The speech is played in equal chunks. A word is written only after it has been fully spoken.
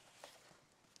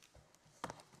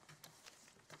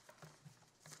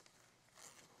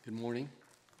Good morning.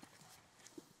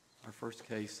 Our first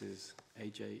case is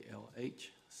AJLH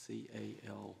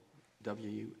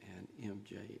CALW and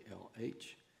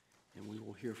MJLH, and we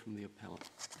will hear from the appellant.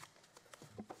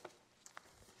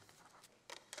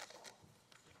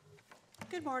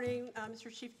 Good morning,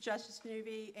 Mr. Chief Justice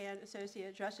Newby and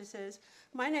Associate Justices.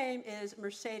 My name is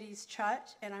Mercedes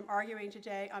Chutt, and I'm arguing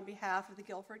today on behalf of the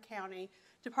Guilford County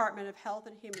Department of Health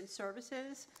and Human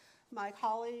Services. My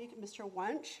colleague, Mr.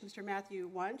 Wunsch, Mr. Matthew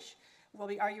Wunsch, will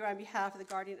be arguing on behalf of the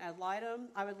guardian ad litem.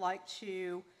 I would like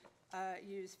to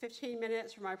use 15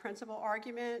 minutes for my principal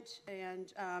argument,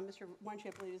 and Mr. Wunsch,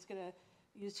 I believe, is going to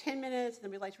use 10 minutes, and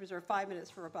then we'd like to reserve 5 minutes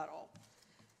for rebuttal.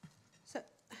 So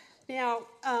now,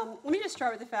 let me just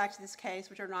start with the facts of this case,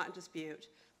 which are not in dispute.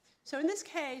 So in this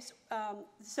case, the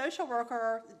social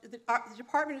worker, the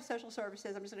Department of Social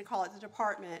Services, I'm just going to call it the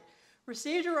department,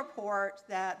 received a report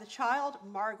that the child,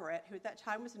 Margaret, who at that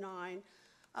time was 9,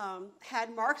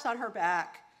 had marks on her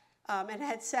back and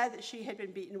had said that she had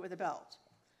been beaten with a belt.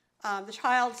 The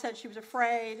child said she was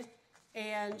afraid,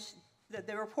 and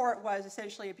the report was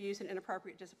essentially abuse and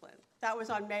inappropriate discipline. That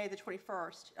was on May the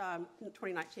 21st,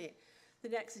 2019. The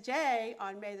next day,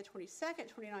 on May the 22nd,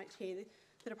 2019,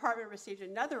 the department received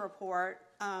another report.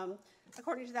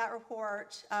 According to that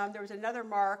report, there was another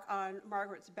mark on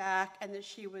Margaret's back, and that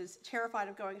she was terrified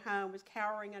of going home, was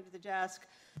cowering under the desk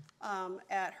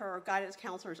at her guidance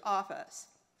counselor's office.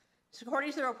 So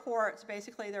according to the reports,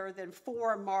 basically there were then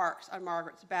 4 marks on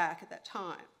Margaret's back at that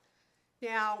time.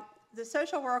 Now, the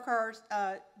social workers,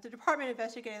 the department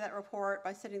investigated that report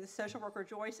by sending the social worker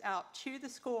Joyce out to the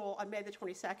school on May the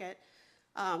 22nd,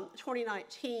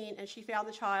 2019, and she found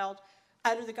the child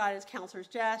under the guidance counselor's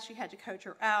desk. She had to coach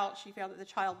her out. She found that the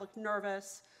child looked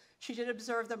nervous. She did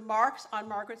observe the marks on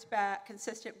Margaret's back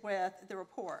consistent with the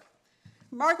report.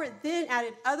 Margaret then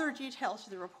added other details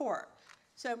to the report.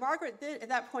 So Margaret then, at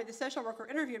that point, the social worker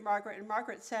interviewed Margaret, and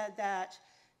Margaret said that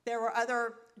there were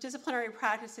other disciplinary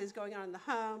practices going on in the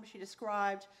home. She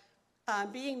described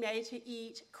being made to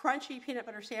eat crunchy peanut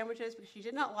butter sandwiches because she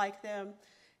did not like them,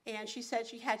 and she said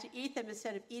she had to eat them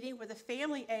instead of eating what the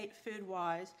family ate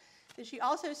food-wise. And she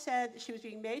also said that she was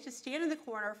being made to stand in the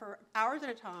corner for hours at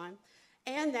a time,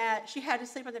 and that she had to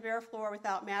sleep on the bare floor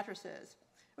without mattresses,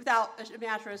 without a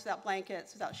mattress, without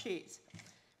blankets, without sheets.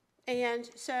 And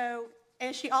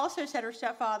she also said her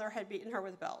stepfather had beaten her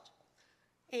with a belt.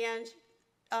 And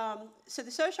so the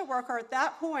social worker at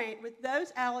that point, with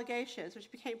those allegations,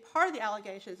 which became part of the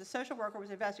allegations the social worker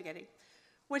was investigating,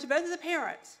 went to both of the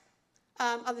parents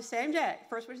on the same day.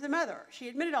 First went to the mother. She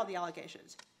admitted all the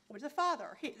allegations. Went to the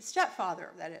father, the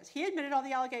stepfather, that is. He admitted all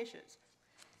the allegations.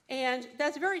 And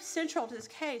that's very central to this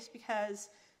case because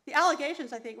the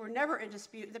allegations, I think, were never in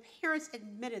dispute. The parents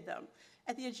admitted them.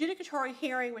 At the adjudicatory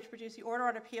hearing, which produced the order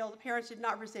on appeal, the parents did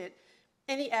not present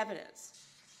any evidence.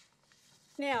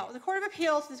 Now, the Court of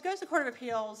Appeals, this goes to the Court of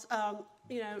Appeals, I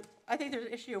think there's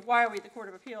an issue of why are we at the Court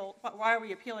of Appeal, why are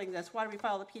we appealing this, why do we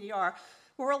file the PDR?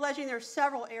 We're alleging there are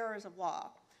several errors of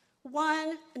law.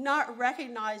 One, not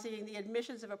recognizing the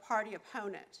admissions of a party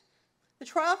opponent. The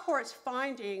trial court's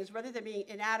findings, rather than being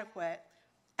inadequate,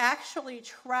 actually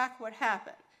track what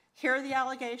happened. Here are the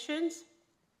allegations,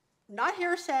 not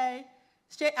hearsay,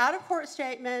 out-of-court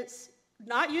statements,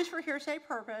 not used for hearsay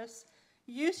purpose,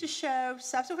 used to show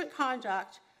subsequent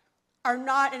conduct, are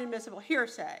not inadmissible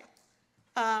hearsay.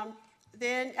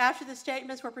 Then, after the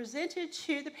statements were presented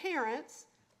to the parents,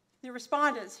 the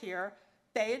respondents here,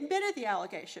 they admitted the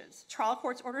allegations. Trial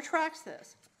court's order tracks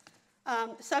this.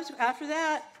 After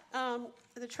that,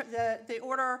 the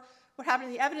order, what happened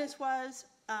in the evidence was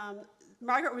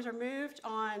Margaret was removed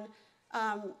on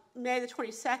May the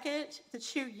 22nd. The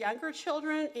 2 younger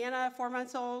children, Anna, 4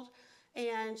 months old,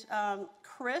 and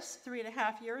Chris,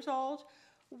 3.5 years old,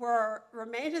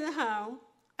 remained in the home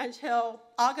until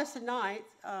August the 9th,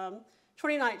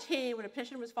 2019, when a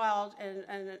petition was filed and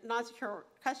a non-secure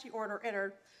custody order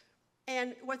entered.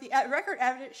 And what the record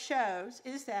evidence shows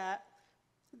is that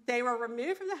they were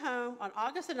removed from the home on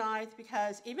August the 9th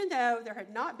because even though there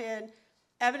had not been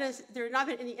evidence, there had not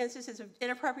been any instances of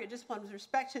inappropriate discipline with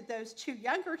respect to those 2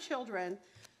 younger children,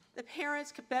 the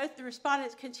parents, both the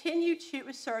respondents, continued to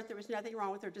assert there was nothing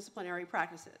wrong with their disciplinary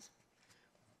practices.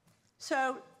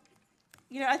 So,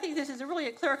 I think this is really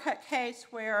a clear-cut case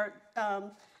where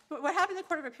what happened in the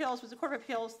Court of Appeals was the Court of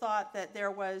Appeals thought that there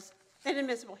was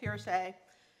inadmissible hearsay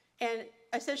and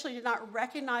essentially did not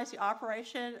recognize the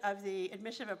operation of the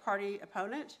admission of a party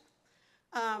opponent.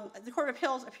 The Court of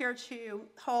Appeals appeared to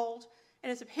hold, in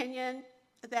its opinion,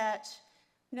 that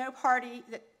no party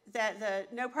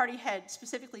had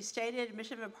specifically stated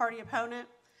admission of a party opponent,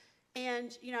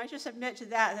 And, I just submit to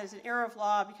that as an error of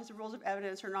law because the rules of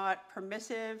evidence are not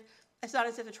permissive. It's not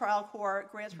as if the trial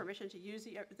court grants permission to use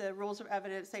the rules of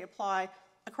evidence. They apply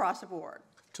across the board.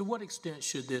 To what extent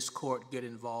should this court get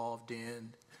involved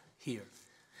in here?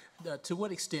 To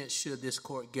what extent should this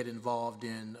court get involved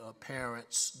in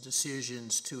parents'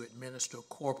 decisions to administer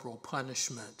corporal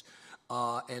punishment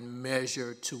and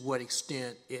measure to what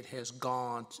extent it has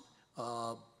gone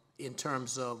in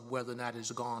terms of whether or not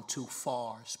it's gone too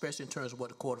far, especially in terms of what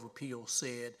the Court of Appeals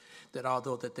said, that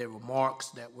although that there were remarks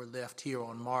that were left here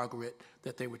on Margaret,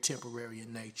 that they were temporary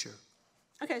in nature?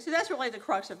 Okay, so that's really the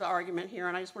crux of the argument here,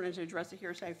 and I just wanted to address the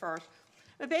hearsay first.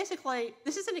 But basically,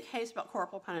 this isn't a case about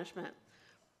corporal punishment.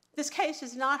 This case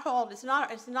does not hold, it's not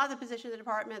the position of the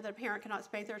department that a parent cannot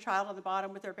spank their child on the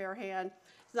bottom with their bare hand.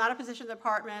 It's not a position of the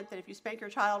department that if you spank your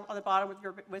child on the bottom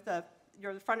with the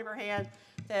front of your hand,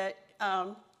 that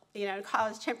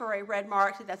cause temporary red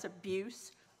marks, that's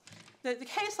abuse. The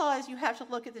case law is you have to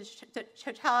look at the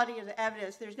totality of the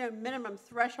evidence. There's no minimum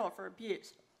threshold for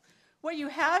abuse. What you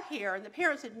have here, and the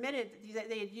parents admitted that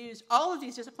they had used all of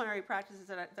these disciplinary practices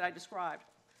that I described,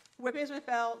 whippings with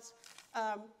belts,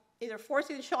 either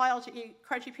forcing the child to eat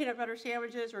crunchy peanut butter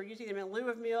sandwiches or using them in lieu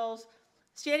of meals,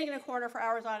 standing in a corner for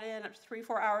hours on end, up to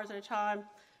 3-4 hours at a time,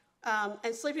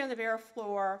 and sleeping on the bare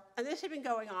floor. And this had been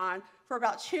going on for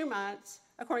about 2 months,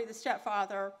 according to the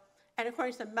stepfather, and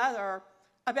according to the mother,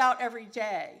 about every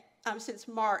day since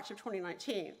March of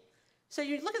 2019. So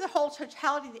you look at the whole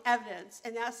totality of the evidence,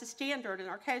 and that's the standard in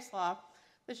our case law.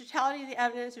 The totality of the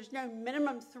evidence, there's no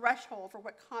minimum threshold for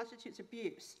what constitutes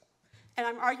abuse. And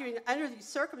I'm arguing that under these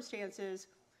circumstances,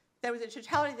 that with the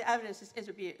totality of the evidence is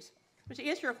abuse. But to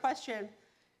answer your question,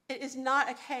 it is not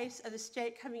a case of the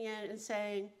state coming in and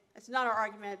saying, it's not our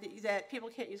argument that people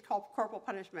can't use corporal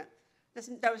punishment.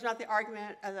 That was not the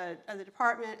argument of the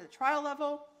department at the trial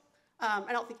level.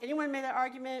 I don't think anyone made that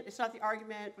argument. It's not the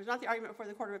argument. It was not the argument before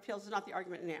the Court of Appeals. It's not the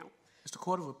argument now. It's the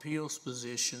Court of Appeals'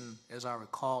 position, as I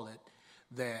recall it,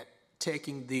 that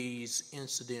taking these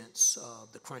incidents,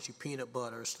 the crunchy peanut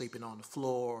butter, sleeping on the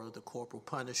floor, the corporal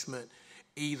punishment,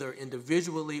 either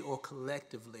individually or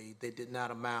collectively, they did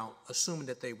not amount, assuming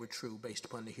that they were true based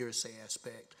upon the hearsay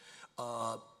aspect,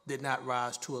 did not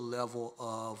rise to a level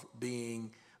of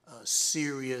being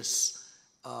serious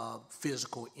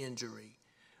physical injury.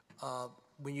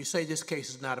 When you say this case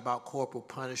is not about corporal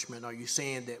punishment, are you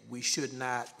saying that we should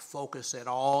not focus at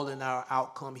all in our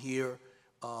outcome here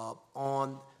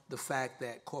on the fact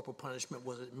that corporal punishment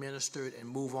was administered and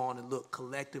move on and look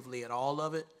collectively at all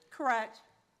of it? Correct.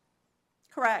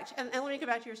 Correct. And let me go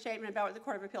back to your statement about what the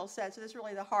Court of Appeals said. So this is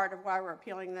really the heart of why we're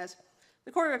appealing this.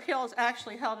 The Court of Appeals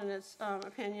actually held in its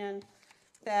opinion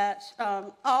that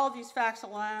all of these facts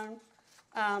alone,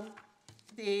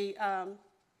 they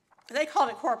called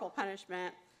it corporal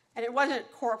punishment, and it wasn't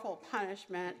corporal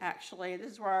punishment, actually.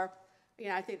 This is where,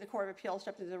 I think the Court of Appeals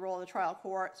stepped into the role of the trial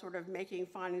court, sort of making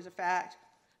findings of fact.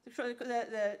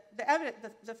 The evidence,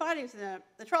 the findings,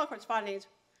 the trial court's findings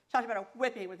talked about a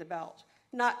whipping with a belt,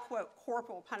 not, quote,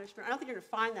 corporal punishment. I don't think you're going to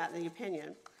find that in the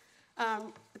opinion.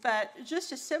 But just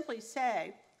to simply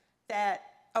say that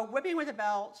a whipping with a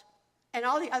belt and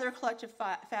all the other collective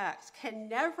facts can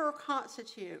never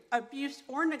constitute abuse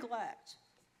or neglect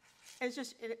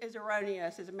is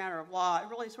erroneous as a matter of law. It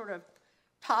really sort of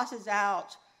tosses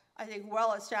out, I think,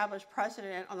 well-established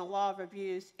precedent on the law of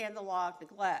abuse and the law of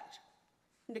neglect.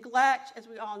 Neglect, as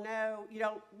we all know, you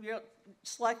don't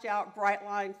select out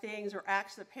bright-line things or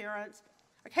acts of the parents.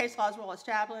 Our case law is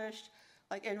well-established,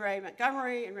 like N. Ray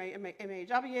Montgomery, N. Ray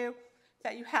MAW,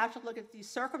 that you have to look at the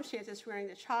circumstances surrounding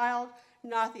the child,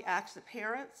 not the acts of the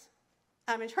parents.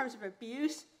 In terms of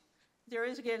abuse, there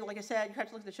is, again, like I said, you have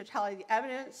to look at the totality of the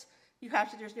evidence.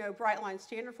 There's no bright-line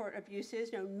standard for what abuse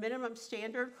is, no minimum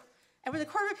standard. And what the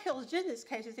Court of Appeals did in this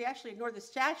case is they actually ignored the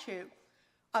statute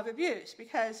of abuse,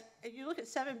 because if you look at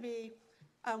 7B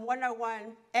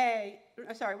 101A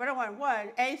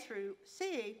through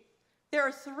C, there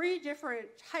are 3 different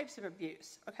types of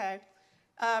abuse, okay?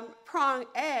 Prong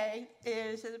A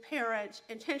is that the parent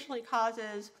intentionally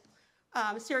causes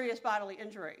serious bodily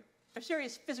injury, or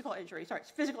serious physical injury. Sorry,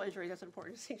 it's physical injury, that's an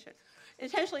important distinction.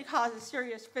 Intentionally causes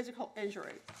serious physical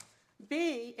injury.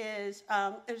 B is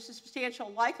there's a substantial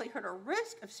likelihood or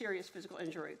risk of serious physical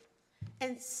injury.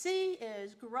 And C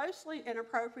is grossly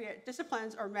inappropriate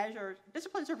disciplines or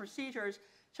procedures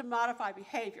to modify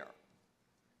behavior.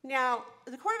 Now,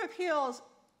 the Court of Appeals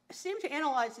seemed to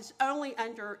analyze this only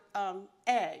under A.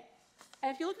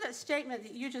 And if you look at that statement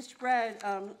that you just read,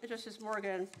 Justice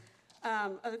Morgan,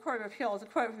 of the Court of Appeals, a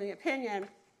quote from the opinion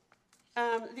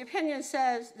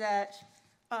says that,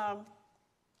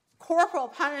 corporal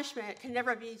punishment can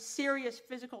never be serious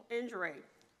physical injury.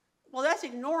 Well, that's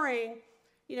ignoring,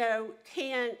 again,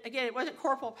 it wasn't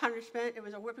corporal punishment, it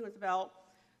was a whipping with a belt.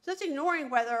 So that's ignoring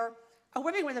whether a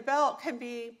whipping with a belt can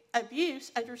be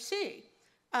abuse under C,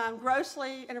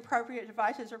 grossly inappropriate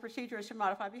devices or procedures to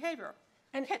modify behavior.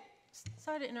 And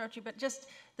sorry to interrupt you, but just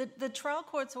the trial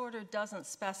court's order doesn't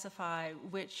specify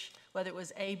whether it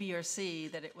was A, B, or C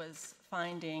that it was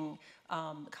finding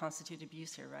constitute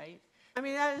abuse here, right? I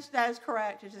mean, that is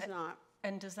correct. It does not.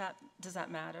 And does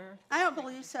that matter? I don't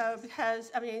believe so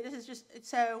because, this is just,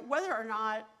 so whether or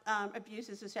not abuse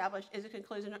is established is a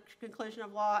conclusion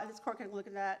of law, and this court can look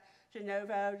at that de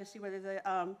novo to see whether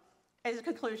is a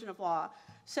conclusion of law.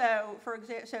 So, for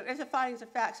example, as the findings of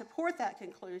fact support that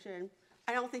conclusion,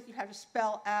 I don't think you have to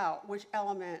spell out which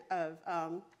element of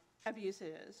abuse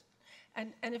it is.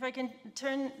 And if I can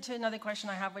turn to another question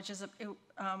I have, which is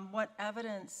what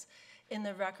evidence in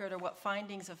the record or what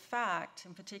findings of fact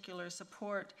in particular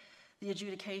support the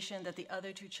adjudication that the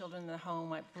other two children in the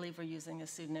home, I believe we're using the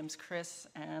pseudonyms Chris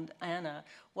and Anna,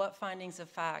 what findings of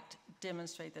fact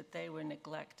demonstrate that they were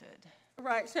neglected?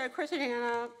 Right, so Chris and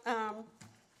Anna,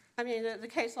 the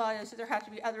case law is that there have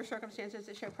to be other circumstances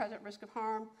that show present risk of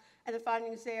harm, and the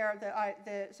findings there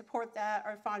that support that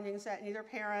are findings that neither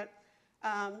parent,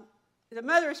 the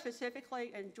mother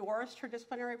specifically endorsed her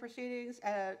disciplinary proceedings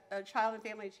at a child and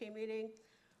family team meeting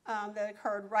that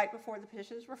occurred right before the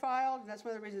petitions were filed. And that's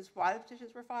one of the reasons why the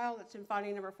petitions were filed. That's in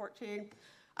finding number 14.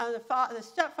 The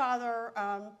stepfather,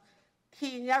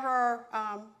 he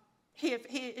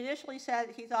initially said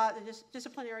he thought the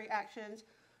disciplinary actions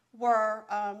were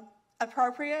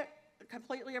appropriate,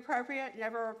 completely appropriate.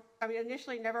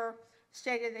 Initially never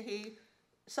stated that he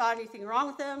saw anything wrong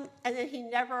with them, and then he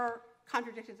never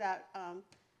contradicted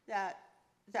that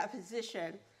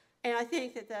position. And I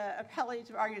think that the appellees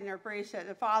have argued in their briefs that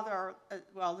the father,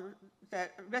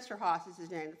 that Mr. Haas is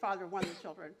his name, the father of one of the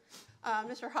children.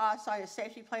 Mr. Haas signed a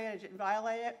safety plan and didn't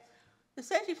violate it. The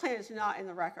safety plan is not in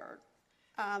the record.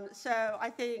 So I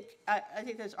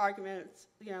think those arguments,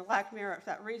 lack merit for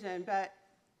that reason. But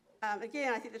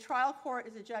again, I think the trial court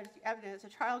is a judge of the evidence. The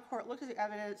trial court looked at the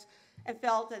evidence and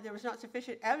felt that there was not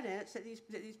sufficient evidence that these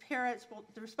parents,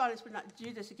 the respondents would not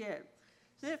do this again.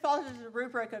 So then it falls into the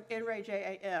rubric of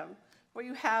NRAJAM, where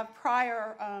you have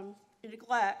prior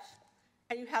neglect,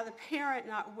 and you have the parent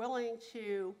not willing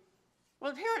to,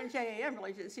 the parent in JAM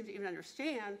really didn't seem to even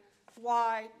understand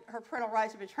why her parental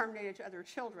rights had been terminated to other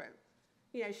children.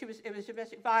 It was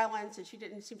domestic violence, and she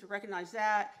didn't seem to recognize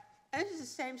that. And this is the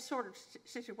same sort of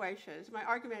situation. So my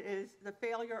argument is the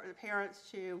failure of the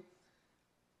parents to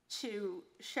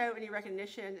show any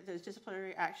recognition that those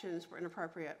disciplinary actions were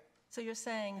inappropriate. So you're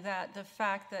saying that the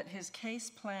fact that his case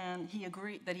plan, he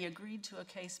agreed to a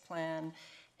case plan,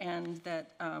 and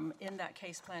that in that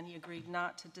case plan he agreed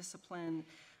not to discipline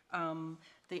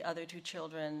the other two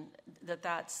children,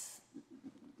 that's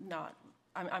not.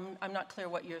 I'm not clear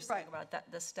what you're saying about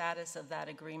that, the status of that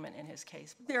agreement in his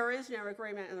case plan. There is no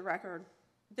agreement in the record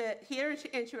that he entered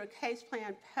into a case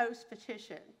plan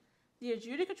post-petition. The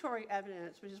adjudicatory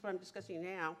evidence, which is what I'm discussing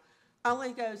now,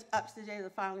 only goes up to the date of the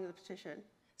filing of the petition.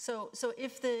 So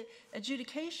if the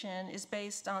adjudication is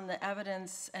based on the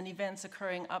evidence and events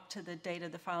occurring up to the date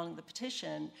of the filing of the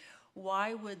petition,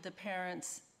 why would the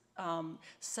parents'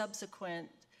 subsequent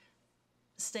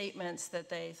statements that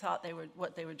they thought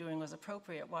what they were doing was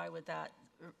appropriate, why would that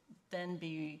then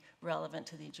be relevant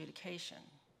to the adjudication?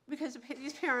 Because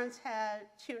these parents had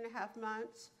 2.5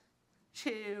 months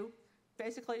to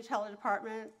basically tell the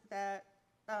department that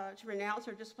to renounce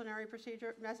their disciplinary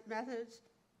procedure methods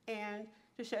and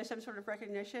to show some sort of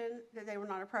recognition that they were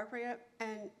not appropriate,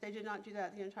 and they did not do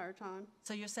that the entire time.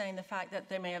 So you're saying the fact that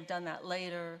they may have done that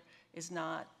later is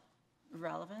not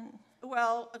relevant?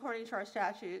 Well, according to our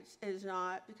statutes, it is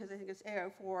not, because I think it's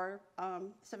 804,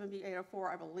 7B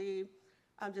 804, I believe,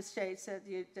 just states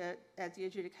that at the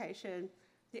adjudication,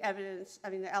 the evidence,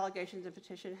 the allegations of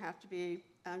petition have to be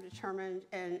determined,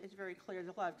 and it's very clear,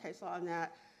 there's a lot of case law on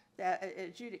that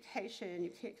adjudication, you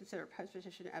can't consider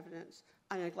post-petition evidence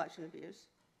on neglect and abuse.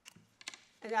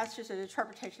 And that's just an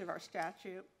interpretation of our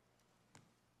statute.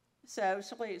 So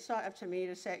certainly it's not up to me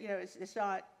to say, it's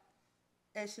not,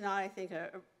 I think,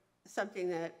 something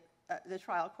that the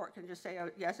trial court can just say, oh,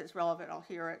 yes, it's relevant, I'll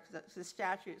hear it, because the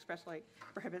statute expressly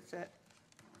prohibits it.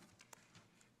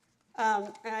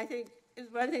 And I think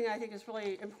one thing I think is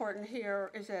really important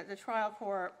here is that the trial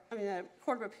court, the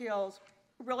Court of Appeals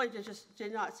really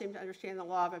did not seem to understand the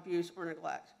law of abuse or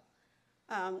neglect.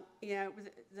 One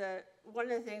of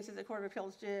the things that the Court of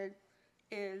Appeals did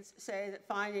is say that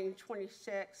finding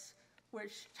 26,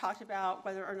 which talked about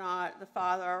whether or not the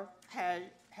father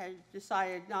had had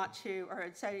decided not to, or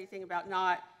had said anything about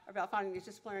finding these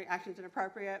disciplinary actions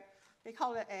inappropriate. They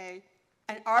called it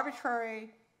an arbitrary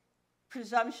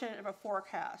presumption of a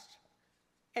forecast.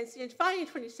 And in finding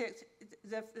 26,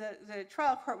 the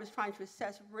trial court was trying to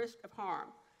assess risk of harm.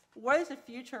 What is the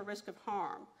future risk of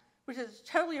harm? Which is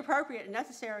totally appropriate and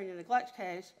necessary in a neglect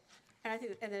case. And I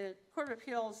think, and the Court of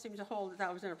Appeals seemed to hold that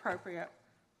that was inappropriate.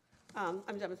 I'm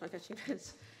done with my 15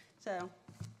 minutes. So,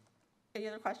 any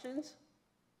other questions?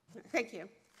 Thank you.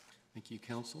 Thank you,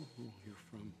 counsel. We'll hear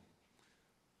from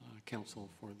counsel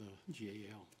for the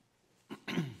GAL.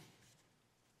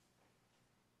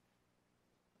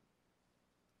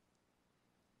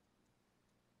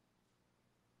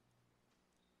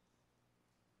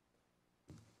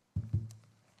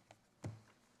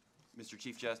 Mr.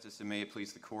 Chief Justice, and may it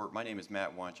please the court, my name is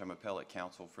Matt Wunsch. I'm appellate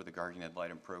counsel for the Guardian Ad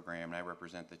Litem program, and I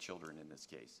represent the children in this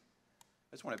case.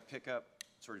 I just want to pick up,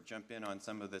 sort of jump in on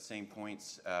some of the same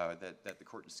points that the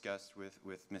court discussed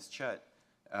with Ms. Chutt.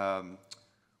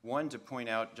 One, to point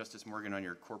out, Justice Morgan, on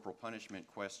your corporal punishment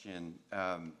question,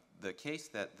 the case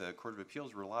that the Court of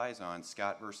Appeals relies on,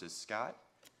 Scott versus Scott,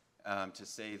 to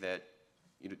say that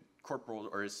corporal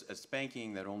or a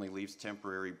spanking that only leaves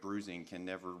temporary bruising can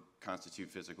never constitute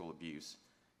physical abuse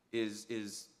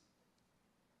is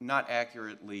not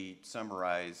accurately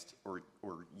summarized or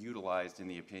utilized in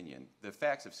the opinion. The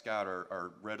facts of Scott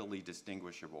are readily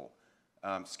distinguishable.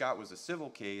 Scott was a civil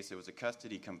case. It was a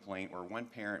custody complaint where one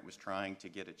parent was trying to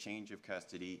get a change of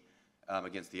custody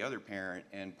against the other parent,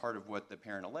 and part of what the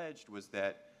parent alleged was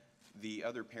that the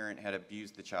other parent had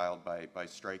abused the child by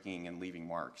striking and leaving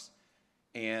marks,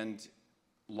 and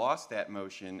lost that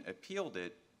motion, appealed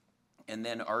it, and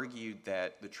then argued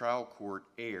that the trial court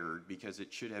erred because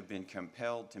it should have been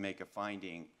compelled to make a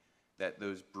finding that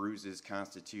those bruises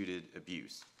constituted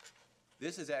abuse.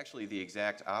 This is actually the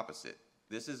exact opposite.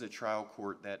 This is a trial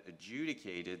court that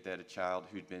adjudicated that a child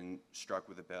who'd been struck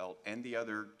with a belt and the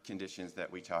other conditions that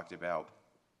we talked about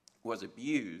was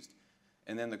abused,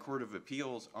 and then the Court of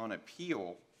Appeals on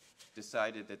appeal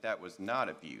decided that that was not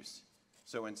abuse.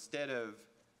 So instead of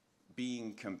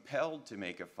being compelled to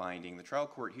make a finding, the trial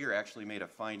court here actually made a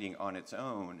finding on its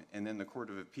own, and then the Court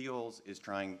of Appeals is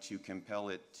trying to compel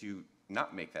it to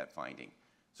not make that finding.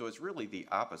 So it's really the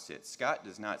opposite. Scott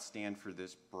does not stand for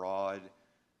this broad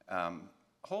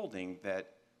holding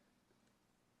that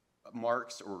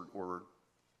marks or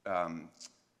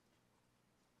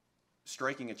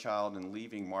striking a child and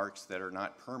leaving marks that are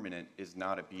not permanent is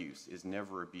not abuse, is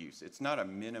never abuse. It's not a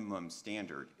minimum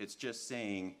standard. It's just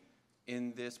saying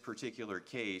in this particular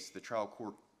case, the trial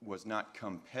court was not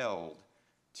compelled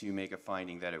to make a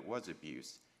finding that it was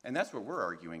abuse. And that's what we're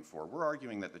arguing for. We're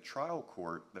arguing that the trial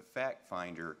court, the fact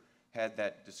finder, had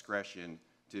that discretion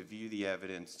to view the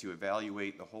evidence, to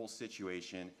evaluate the whole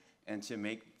situation, and to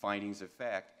make findings of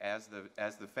fact as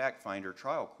the fact finder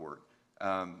trial court.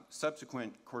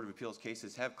 Subsequent Court of Appeals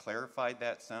cases have clarified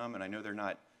that some, and I know they're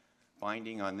not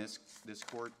binding on this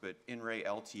court, but In re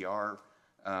LTR,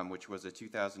 which was a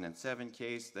 2007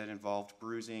 case that involved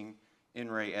bruising. In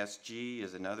re SG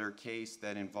is another case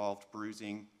that involved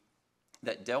bruising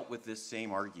that dealt with this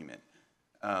same argument,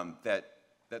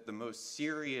 that the most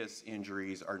serious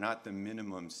injuries are not the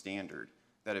minimum standard,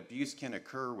 that abuse can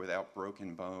occur without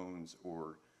broken bones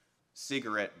or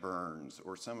cigarette burns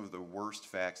or some of the worst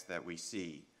facts that we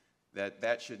see,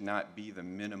 that should not be the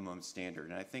minimum standard.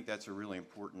 And I think that's a really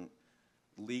important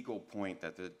legal point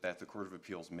that the Court of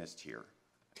Appeals missed here.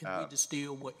 Can we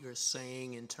distill what you're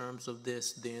saying in terms of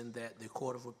this, then, that the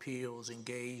Court of Appeals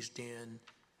engaged in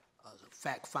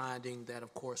fact-finding that,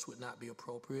 of course, would not be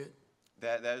appropriate?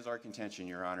 That is our contention,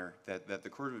 Your Honor, that the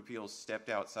Court of Appeals stepped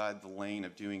outside the lane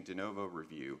of doing de novo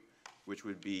review, which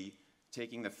would be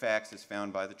taking the facts as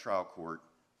found by the trial court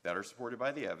that are supported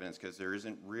by the evidence, because there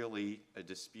isn't really a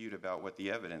dispute about what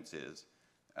the evidence is,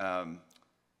 and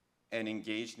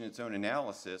engaged in its own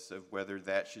analysis of whether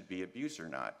that should be abuse or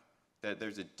not. That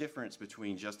there's a difference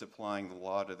between just applying the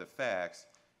law to the facts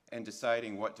and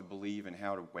deciding what to believe and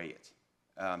how to weigh it.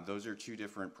 Those are two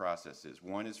different processes.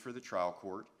 One is for the trial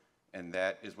court, and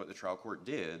that is what the trial court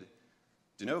did.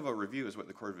 De novo review is what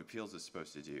the Court of Appeals is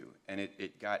supposed to do, and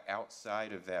it got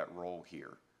outside of that role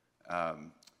here.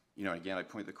 Again, I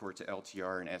point the court to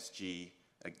LTR and SG.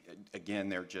 Again,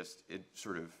 they're just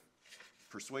sort of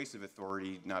persuasive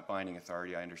authority, not binding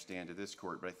authority, I understand, to this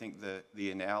court, but I think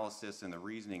the analysis and the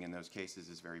reasoning in those cases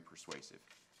is very persuasive.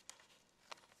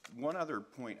 One other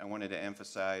point I wanted to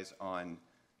emphasize on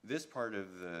this part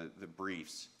of the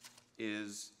briefs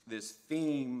is this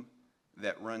theme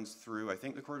that runs through, I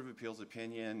think, the Court of Appeals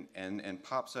opinion and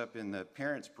pops up in the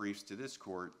parents' briefs to this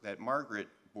court, that Margaret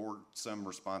bore some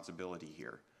responsibility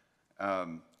here.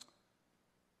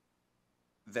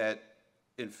 That,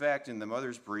 in fact, in the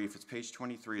mother's brief, it's page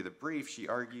 23 of the brief, she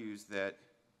argues that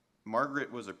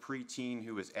Margaret was a preteen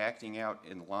who was acting out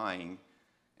and lying,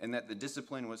 and that the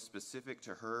discipline was specific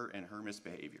to her and her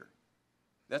misbehavior.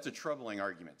 That's a troubling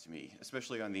argument to me,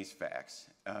 especially on these facts.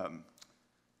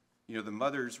 You know, the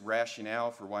mother's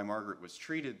rationale for why Margaret was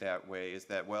treated that way is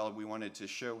that, well, we wanted to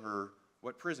show her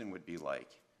what prison would be like.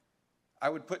 I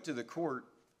would put to the court,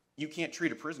 you can't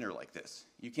treat a prisoner like this.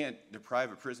 You can't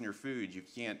deprive a prisoner food. You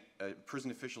can't,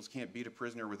 prison officials can't beat a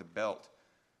prisoner with a belt.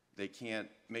 They can't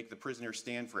make the prisoner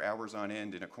stand for hours on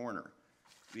end in a corner.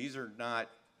 These are not,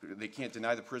 they can't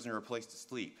deny the prisoner a place to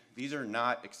sleep. These are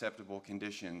not acceptable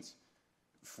conditions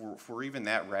for even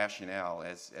that rationale,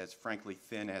 as frankly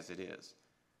thin as it is.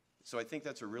 So I think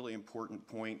that's a really important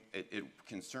point. It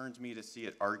concerns me to see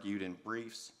it argued in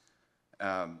briefs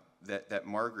that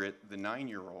Margaret, the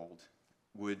 9-year-old,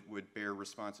 would bear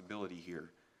responsibility here.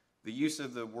 The use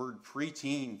of the word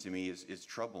preteen to me is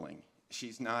troubling.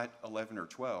 She's not 11 or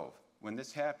 12. When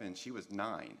this happened, she was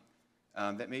 9.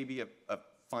 That may be a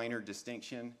finer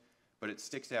distinction, but it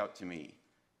sticks out to me.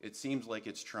 It seems like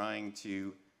it's trying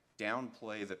to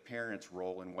downplay the parent's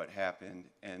role in what happened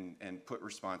and put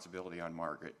responsibility on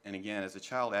Margaret. And again, as a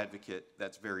child advocate,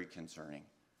 that's very concerning.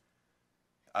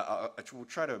 We'll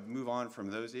try to move on from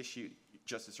those issues.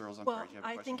 Justice Earls, I'm sorry, do you have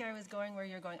a question? I think I was going where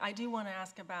you're going. I do want to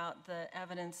ask about the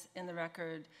evidence in the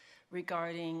record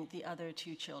regarding the other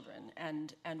 2 children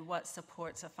and what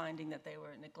supports a finding that they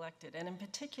were neglected. And in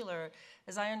particular,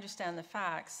 as I understand the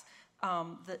facts,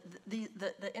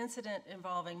 the incident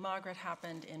involving Margaret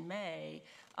happened in May.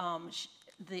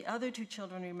 The other 2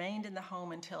 children remained in the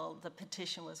home until the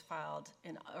petition was filed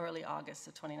in early August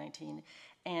of 2019.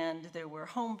 And there were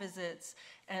home visits,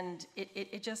 and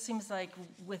it just seems like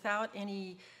without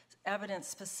any evidence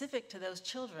specific to those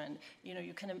children, you know,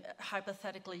 you can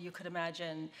hypothetically you could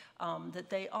imagine that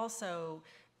they also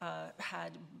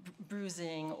had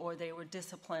bruising, or they were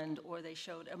disciplined, or they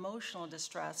showed emotional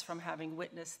distress from having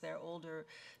witnessed their older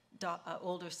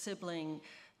sibling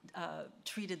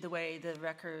treated the way the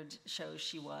record shows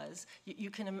she was.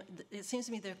 It seems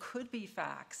to me there could be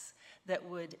facts that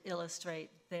would illustrate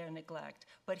their neglect.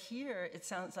 But here, it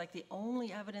sounds like the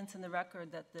only evidence in the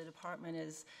record that the department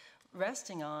is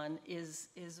resting on is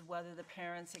whether the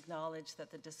parents acknowledge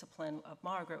that the discipline of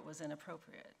Margaret was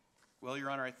inappropriate. Well, Your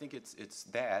Honor, I think it's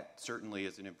that certainly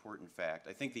is an important fact.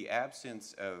 I think the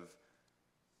absence of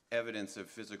evidence of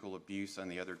physical abuse on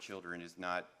the other children is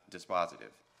not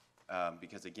dispositive.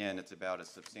 Because again, it's about a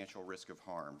substantial risk of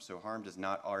harm. So harm does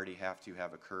not already have to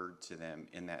have occurred to them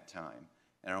in that time.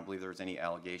 And I don't believe there was any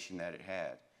allegation that it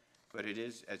had. But it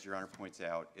is, as Your Honor points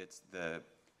out, it's the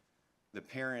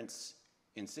parents'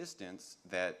 insistence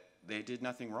that they did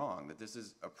nothing wrong, that this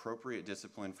is appropriate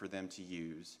discipline for them to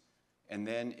use. And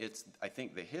then it's, I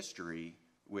think, the history,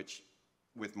 which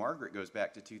with Margaret goes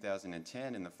back to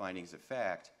 2010 in the findings of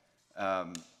fact,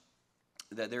 that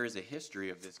there is a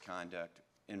history of this conduct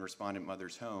in respondent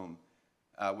mother's home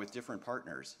with different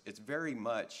partners. It's very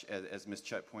much, as Ms.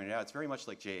 Chutt pointed out, it's very much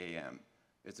like JAM.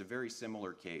 It's a very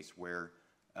similar case where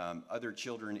other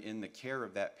children in the care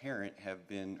of that parent have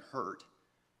been hurt,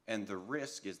 and the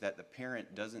risk is that the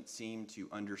parent doesn't seem to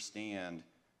understand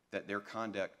that their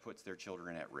conduct puts their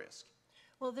children at risk.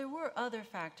 Well, there were other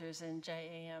factors in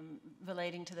JAM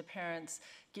relating to the parents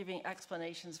giving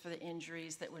explanations for the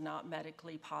injuries that were not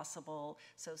medically possible,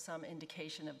 so some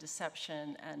indication of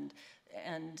deception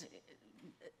and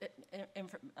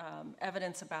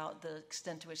evidence about the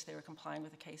extent to which they were complying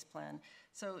with the case plan.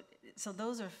 So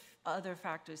those are other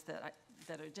factors that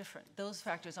are different. Those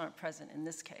factors aren't present in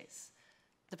this case.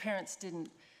 The parents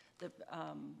didn't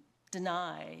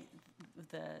deny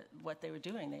what they were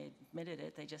doing. They admitted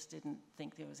it. They just didn't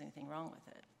think there was anything wrong with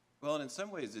it. Well, and in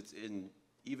some ways, it's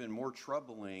even more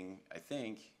troubling, I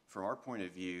think, from our point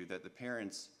of view, that the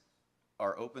parents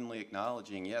are openly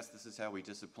acknowledging, yes, this is how we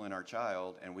discipline our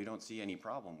child, and we don't see any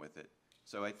problem with it.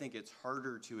 So I think it's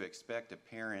harder to expect a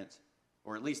parent,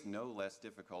 or at least no less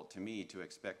difficult to me, to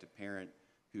expect a parent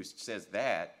who says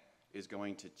that is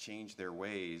going to change their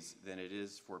ways than it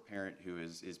is for a parent who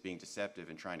is being deceptive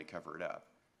and trying to cover it up.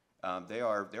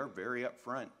 They're very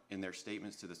upfront in their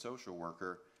statements to the social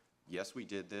worker. Yes, we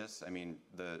did this. I mean,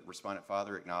 the respondent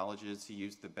father acknowledges he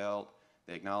used the belt.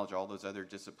 They acknowledge all those other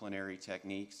disciplinary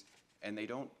techniques, and they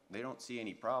don't see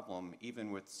any problem,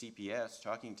 even with CPS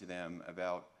talking to them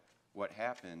about what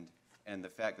happened and the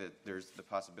fact that there's the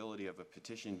possibility of a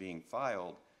petition being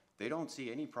filed. They don't see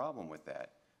any problem with that.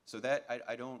 So that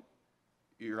I don't,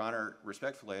 Your Honor,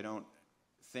 respectfully, I don't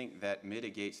think that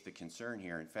mitigates the concern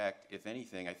here. In fact, if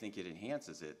anything, I think it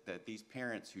enhances it, that these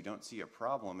parents who don't see a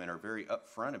problem and are very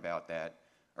upfront about that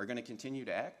are going to continue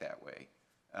to act that way.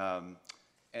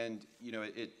 And, you know,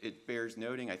 it bears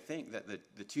noting, I think, that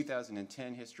the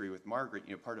 2010 history with Margaret,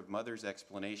 you know, part of mother's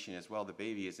explanation is, well, the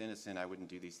baby is innocent, I wouldn't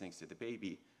do these things to the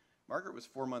baby. Margaret was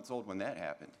 4 months old when that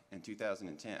happened in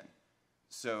 2010.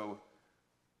 So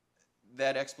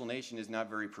that explanation is not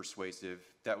very persuasive.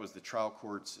 That was the trial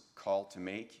court's call to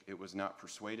make. It was not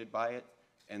persuaded by it,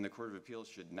 and the Court of Appeals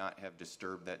should not have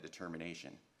disturbed that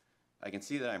determination. I can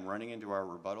see that I'm running into our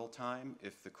rebuttal time.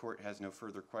 If the court has no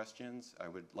further questions, I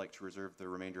would like to reserve the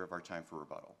remainder of our time for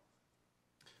rebuttal.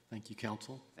 Thank you,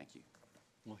 counsel. Thank you.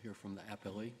 We'll hear from the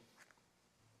appellee.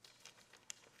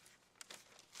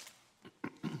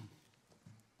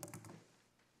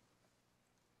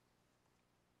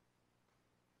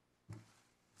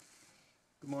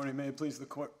 Good morning. May it please the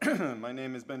court. My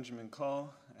name is Benjamin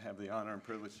Call. I have the honor and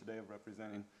privilege today of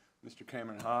representing Mr.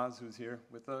 Cameron Haas, who's here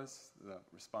with us, the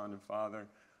respondent father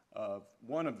of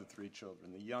one of the three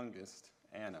children, the youngest,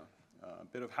 Anna. A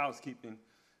bit of housekeeping.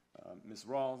 Ms.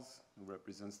 Rawls, who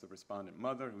represents the respondent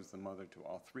mother, who's the mother to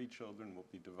all three children, will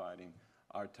be dividing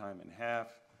our time in half.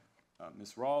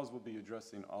 Ms. Rawls will be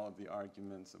addressing all of the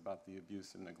arguments about the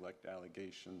abuse and neglect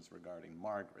allegations regarding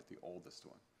Margaret, the oldest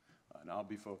one. And I'll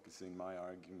be focusing my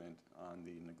argument on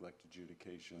the neglect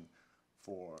adjudication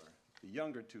for the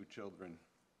younger two children.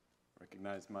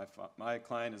 Recognize my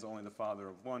client is only the father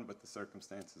of one, but the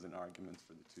circumstances and arguments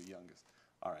for the two youngest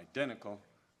are identical.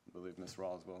 I believe Ms.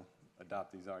 Rawls will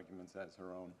adopt these arguments as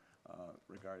her own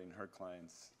regarding her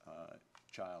client's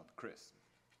child, Chris.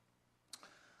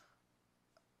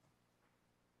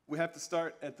 We have to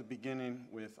start at the beginning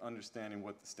with understanding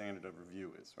what the standard of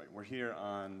review is, right? We're here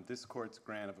on this court's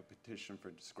grant of a petition for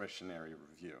discretionary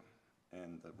review,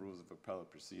 and the rules of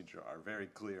appellate procedure are very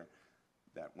clear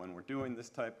that when we're doing this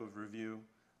type of review,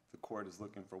 the court is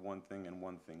looking for one thing and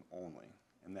one thing only,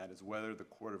 and that is whether the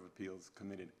Court of Appeals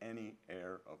committed any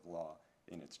error of law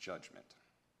in its judgment.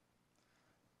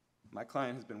 My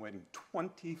client has been waiting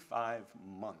 25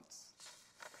 months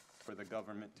for the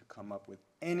government to come up with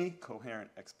any coherent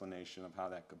explanation of how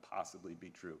that could possibly be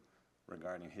true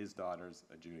regarding his daughter's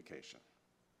adjudication.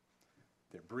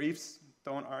 Their briefs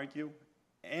don't argue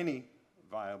any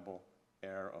viable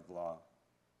error of law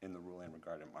in the ruling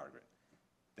regarding Margaret.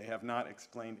 They have not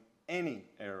explained any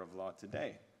error of law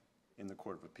today in the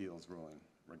Court of Appeals ruling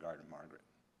regarding Margaret.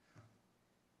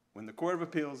 When the Court of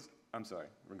Appeals,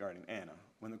 regarding Anna,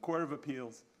 when the Court of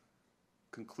Appeals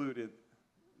concluded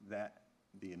that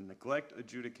the neglect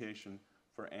adjudication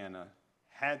for Anna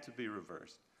had to be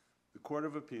reversed, the Court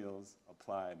of Appeals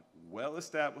applied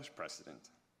well-established precedent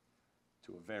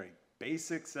to a very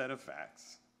basic set of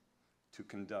facts to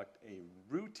conduct a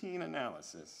routine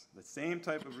analysis, the same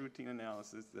type of routine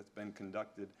analysis that's been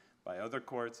conducted by other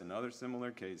courts in other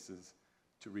similar cases,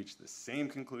 to reach the same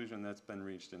conclusion that's been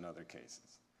reached in other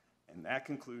cases. And that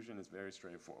conclusion is very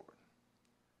straightforward.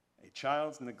 A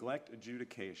child's neglect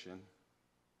adjudication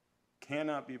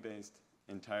cannot be based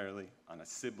entirely on a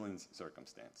sibling's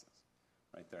circumstances,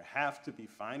 right? There have to be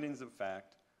findings of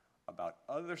fact about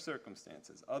other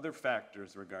circumstances, other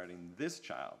factors regarding this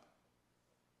child,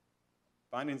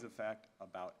 findings of fact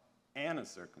about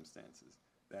Anna's circumstances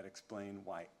that explain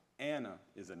why Anna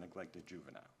is a neglected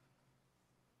juvenile.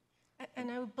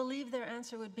 And I would believe their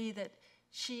answer would be that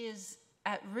she is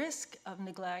at risk of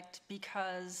neglect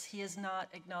because he has not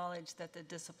acknowledged that the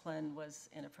discipline was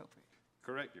inappropriate.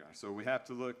 Correct, Your Honor. So we have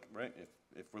to look, right,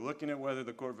 if we're looking at whether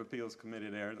the Court of Appeals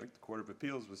committed error, like the Court of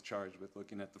Appeals was charged with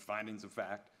looking at the findings of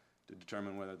fact to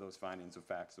determine whether those findings of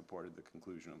fact supported the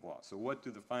conclusion of law. So what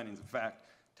do the findings of fact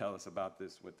tell us about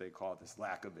this, what they call this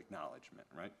lack of acknowledgement,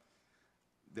 right?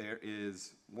 There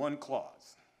is one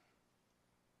clause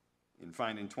in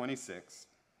finding 26.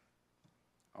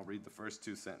 I'll read the first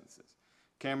two sentences.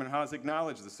 Cameron Haas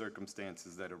acknowledged the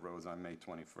circumstances that arose on May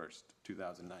 21st,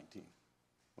 2019,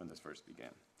 when this first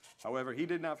began. However, he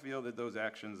did not feel that those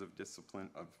actions of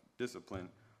discipline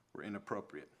were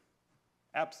inappropriate.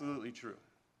 Absolutely true,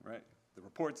 right? The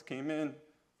reports came in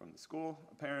from the school,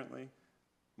 apparently.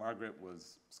 Margaret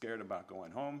was scared about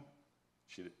going home.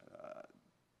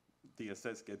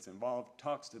 DSS gets involved,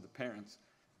 talks to the parents.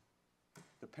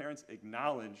 The parents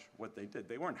acknowledge what they did.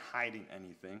 They weren't hiding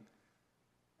anything.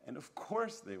 And of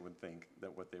course they would think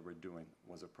that what they were doing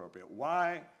was appropriate.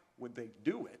 Why would they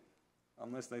do it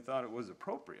unless they thought it was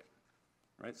appropriate,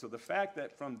 right? So the fact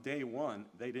that from day one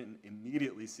they didn't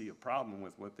immediately see a problem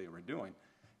with what they were doing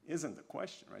isn't the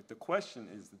question, right? The question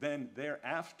is then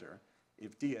thereafter,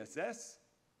 if DSS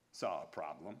saw a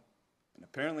problem, and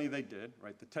apparently they did,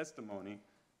 right? The testimony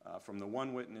from the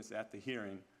one witness at the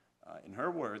hearing. In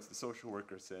her words, the social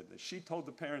worker said that she told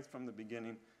the parents from the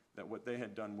beginning that what they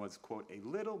had done was, quote, a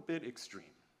little bit extreme,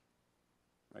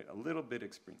 right? A little bit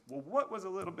extreme. Well, what was a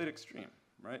little bit extreme,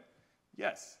 right?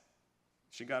 Yes,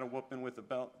 she got a whooping with a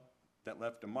belt that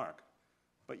left a mark.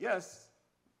 But yes,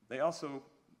 they also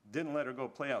didn't let her go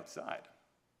play outside.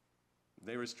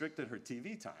 They restricted her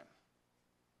TV time.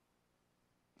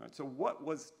 Right, so what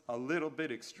was a little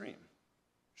bit extreme?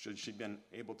 Should she been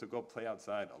able to go play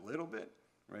outside a little bit?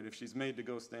 Right? If she's made to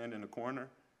go stand in a corner,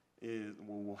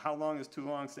 well, how long is too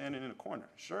long standing in a corner?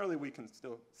 Surely we can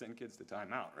still send kids to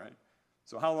timeout, right?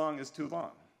 So how long is too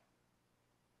long?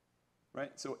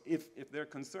 Right? So if their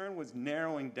concern was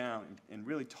narrowing down and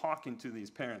really talking to these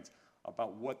parents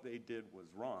about what they did was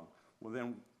wrong, well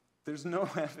then there's no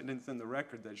evidence in the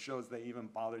record that shows they even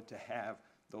bothered to have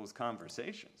those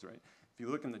conversations, right? If you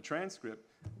look in the transcript,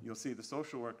 you'll see the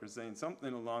social worker saying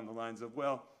something along the lines of,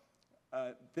 well,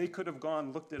 they could have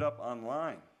looked it up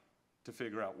online to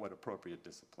figure out what appropriate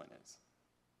discipline is,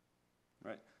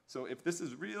 right? So if this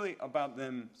is really about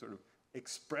them sort of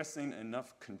expressing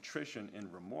enough contrition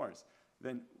and remorse,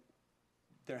 then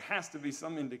there has to be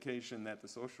some indication that the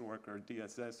social worker or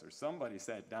DSS or somebody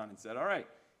sat down and said, all right,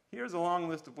 here's a long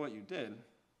list of what you did,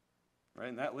 right?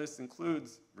 And that list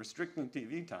includes restricting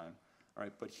TV time, all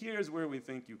right? But here's where we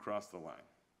think you crossed the line,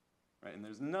 right? And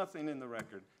there's nothing in the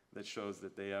record that shows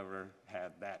that they ever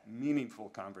had that meaningful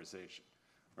conversation,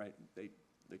 right? They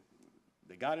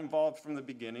got involved from the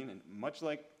beginning, and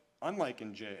unlike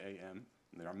in JAM,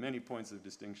 and there are many points of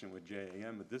distinction with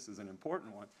JAM, but this is an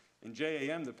important one. In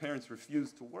JAM, the parents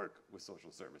refused to work with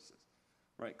social services,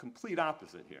 right? Complete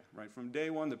opposite here, right? From day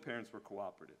one, the parents were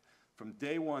cooperative. From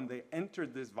day one, they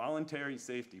entered this voluntary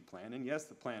safety plan, and yes,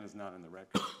 the plan is not in the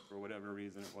record. For whatever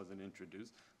reason, it wasn't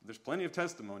introduced. There's plenty of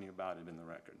testimony about it in the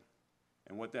record.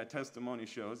 And what that testimony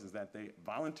shows is that they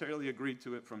voluntarily agreed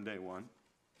to it from day one.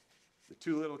 The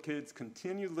two little kids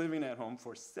continued living at home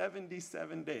for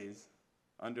 77 days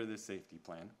under this safety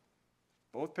plan.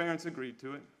 Both parents agreed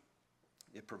to it.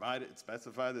 It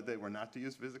specified that they were not to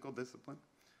use physical discipline.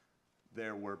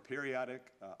 There were periodic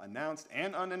announced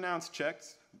and unannounced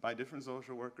checks by different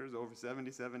social workers over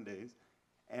 77 days,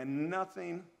 and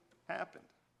nothing happened.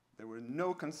 There were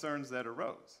no concerns that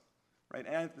arose, right?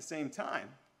 And at the same time,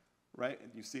 right,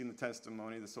 you see in the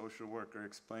testimony, the social worker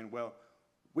explained, well,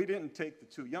 we didn't take the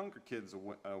two younger kids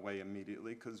away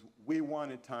immediately because we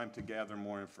wanted time to gather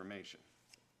more information.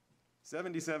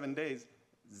 77 days,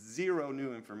 zero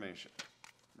new information,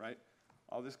 right?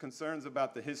 All these concerns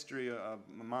about the history of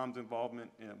mom's involvement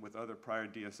with other prior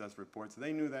DSS reports,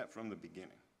 they knew that from the beginning,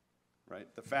 right?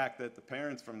 The fact that the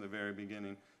parents from the very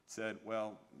beginning said,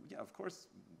 well, yeah, of course,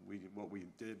 what we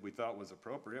did we thought was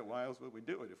appropriate. Why else would we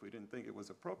do it if we didn't think it was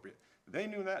appropriate? They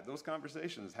knew that. Those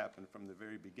conversations happened from the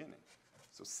very beginning.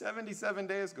 So 77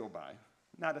 days go by.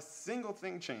 Not a single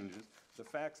thing changes. The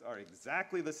facts are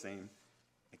exactly the same,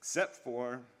 except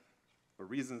for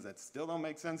reasons that still don't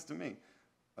make sense to me.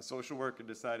 A social worker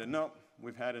decided, no,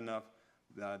 we've had enough.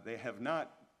 They have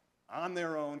not, on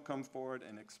their own, come forward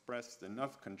and expressed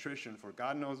enough contrition for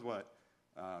God knows what,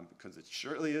 because it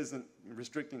surely isn't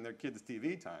restricting their kids'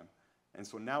 TV time. And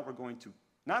so now we're going to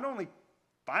not only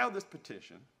file this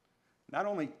petition, not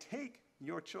only take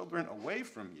your children away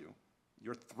from you,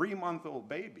 your 3-month-old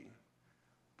baby,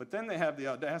 but then they have the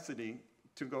audacity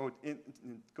to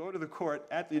go to the court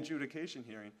at the adjudication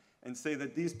hearing and say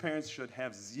that these parents should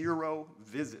have 0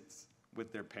 visits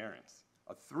with their parents.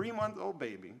 A 3-month-old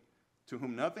baby to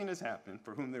whom nothing has happened,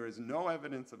 for whom there is no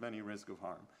evidence of any risk of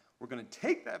harm. We're going to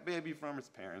take that baby from its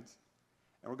parents,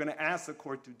 and we're going to ask the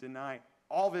court to deny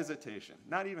all visitation,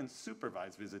 not even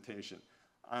supervised visitation,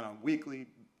 on a weekly,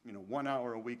 1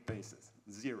 hour a week basis.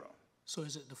 0. So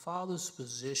is it the father's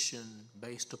position,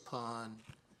 based upon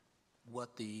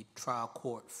what the trial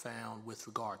court found with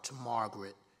regard to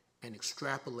Margaret and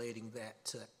extrapolating that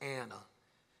to Anna,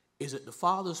 is it the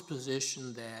father's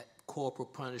position that corporal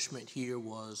punishment here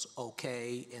was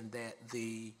okay and that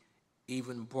the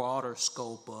even broader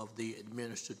scope of the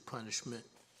administered punishment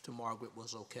to Margaret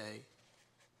was okay?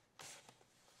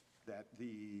 That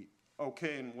the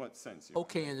okay in what sense?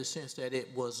 Okay in the sense that it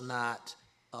was not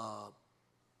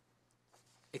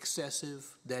excessive,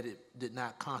 that it did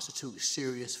not constitute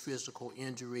serious physical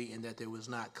injury, and that there was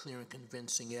not clear and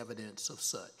convincing evidence of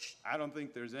such. I don't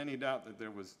think there's any doubt that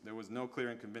there was no clear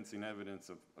and convincing evidence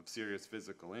of serious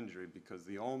physical injury, because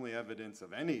the only evidence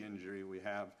of any injury we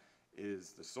have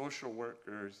is the social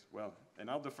workers, well, and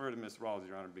I'll defer to Ms. Rawls,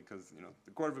 Your Honor, because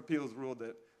the Court of Appeals ruled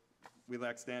that we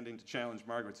lack standing to challenge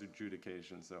Margaret's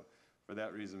adjudication, so For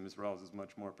that reason, Ms. Rawls is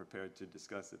much more prepared to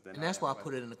discuss it than And that's why I am,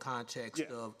 put it in the context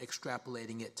Yeah. of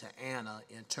extrapolating it to Anna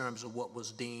in terms of what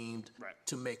was deemed Right.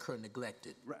 to make her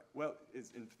neglected. Right. Well,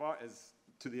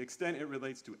 to the extent it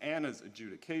relates to Anna's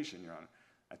adjudication, Your Honor,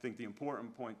 I think the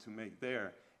important point to make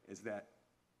there is that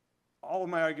all of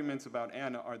my arguments about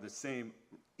Anna are the same,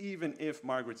 even if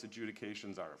Margaret's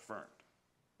adjudications are affirmed,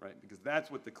 right? Because that's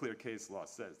what the clear case law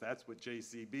says. That's what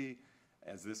JCB,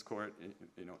 as this court,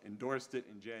 endorsed it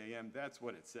in JAM, that's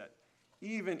what it said.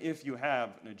 Even if you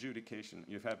have an adjudication,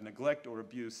 you have neglect or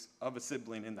abuse of a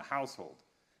sibling in the household,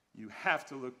 you have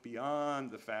to look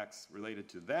beyond the facts related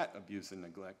to that abuse and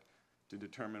neglect to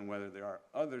determine whether there are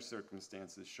other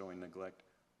circumstances showing neglect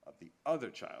of the other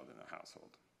child in the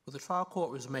household. But the trial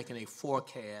court was making a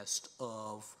forecast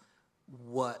of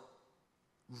what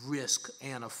risk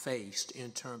Anna faced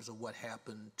in terms of what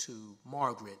happened to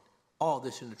Margaret. All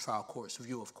this in the trial court's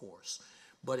view, of course.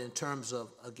 But in terms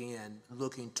of, again,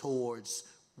 looking towards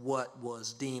what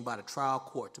was deemed by the trial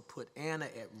court to put Anna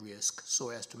at risk so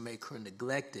as to make her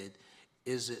neglected,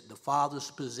 is it the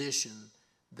father's position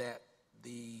that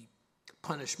the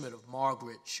punishment of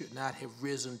Margaret should not have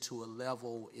risen to a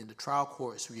level in the trial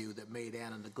court's view that made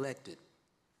Anna neglected?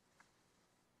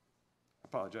 I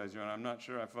apologize, Your Honor, I'm not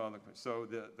sure I followed the question. So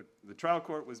the trial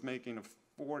court was making a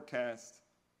forecast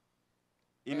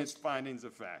in its findings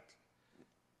of fact.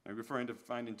 I'm referring to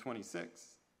finding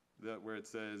 26, where it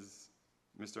says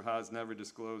Mr. Haas never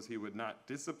disclosed he would not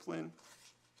discipline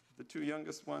the two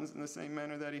youngest ones in the same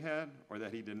manner that he had, or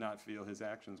that he did not feel his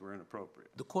actions were inappropriate.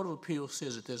 The Court of Appeals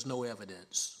says that there's no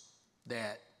evidence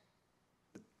that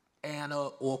Anna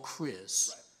or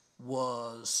Chris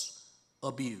was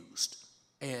abused.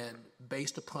 And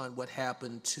based upon what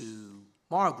happened to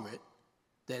Margaret,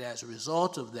 that as a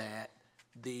result of that,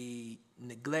 the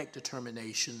neglect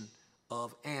determination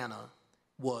of Anna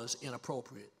was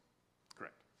inappropriate.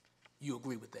 Correct. You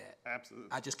agree with that?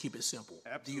 Absolutely. I just keep it simple.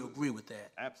 Absolutely. Do you agree with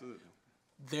that? Absolutely.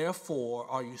 Therefore,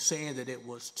 are you saying that it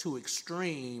was too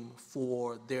extreme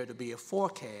for there to be a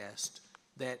forecast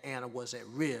that Anna was at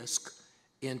risk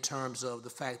in terms of the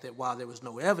fact that while there was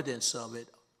no evidence of it,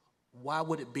 why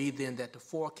would it be then that the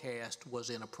forecast was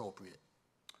inappropriate?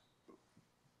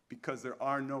 Because there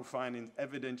are no findings,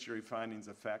 evidentiary findings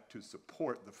of fact to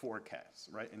support the forecasts,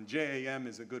 right? And JAM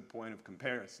is a good point of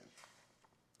comparison,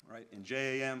 right? In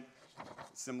JAM,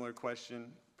 similar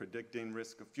question, predicting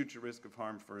future risk of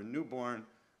harm for a newborn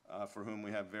for whom we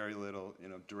have very little,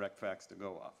 direct facts to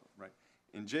go off of, right?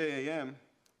 In JAM,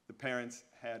 the parents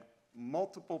had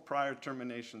multiple prior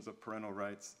terminations of parental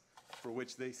rights for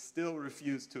which they still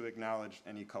refused to acknowledge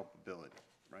any culpability,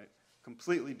 right?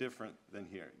 Completely different than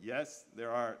here. Yes,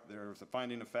 there's a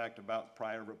finding of fact about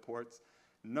prior reports.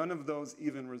 None of those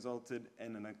even resulted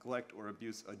in a neglect or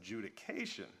abuse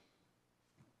adjudication,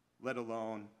 let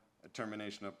alone a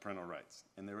termination of parental rights.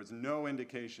 And there was no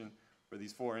indication for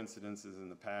these 4 incidences in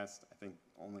the past, I think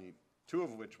only 2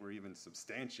 of which were even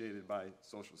substantiated by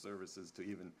social services to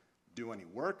even do any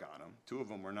work on them. 2 of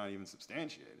them were not even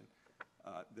substantiated.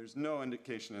 There's no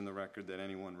indication in the record that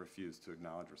anyone refused to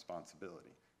acknowledge responsibility.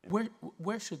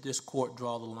 Where should this court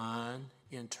draw the line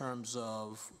in terms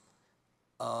of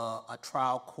a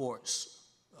trial court's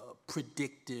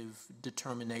predictive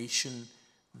determination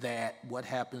that what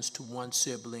happens to one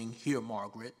sibling, here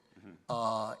Margaret,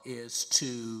 is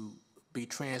to be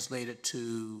translated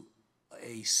to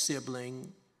a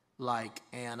sibling like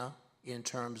Anna in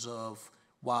terms of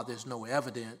while there's no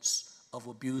evidence of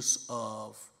abuse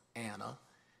of Anna,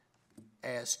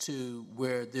 as to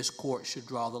where this court should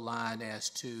draw the line as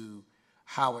to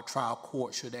how a trial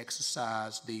court should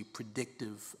exercise the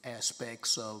predictive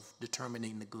aspects of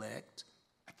determining neglect?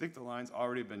 I think the line's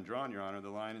already been drawn, Your Honor. The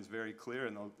line is very clear.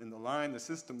 And in the line, the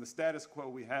system, the status quo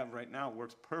we have right now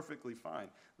works perfectly fine.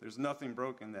 There's nothing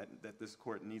broken that this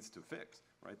court needs to fix,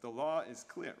 right? The law is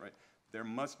clear, right? There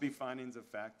must be findings of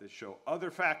fact that show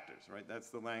other factors, right? That's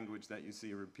the language that you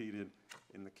see repeated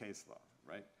in the case law,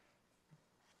 right?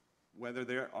 Whether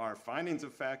there are findings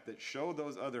of fact that show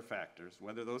those other factors,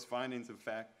 whether those findings of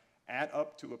fact add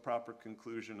up to a proper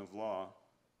conclusion of law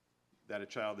that a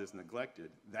child is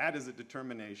neglected, that is a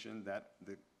determination that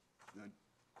the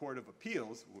Court of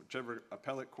Appeals, whichever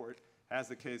appellate court has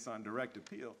the case on direct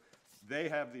appeal, they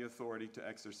have the authority to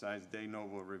exercise de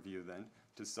novo review then,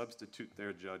 to substitute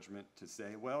their judgment to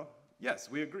say, well, yes,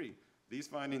 we agree. These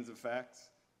findings of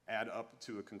facts add up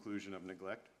to a conclusion of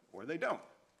neglect, or they don't,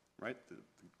 right?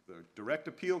 The direct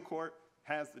appeal court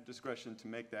has the discretion to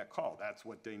make that call. That's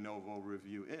what de novo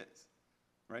review is,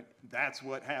 right? That's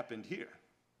what happened here,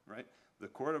 right? The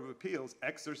Court of Appeals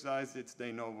exercised its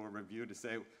de novo review to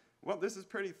say, well, this is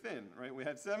pretty thin, right? We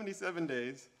had 77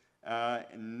 days,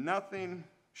 And nothing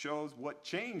shows what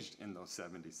changed in those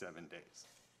 77 days.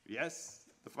 Yes,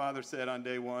 the father said on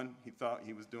day one he thought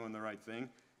he was doing the right thing.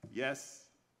 Yes,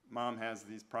 mom has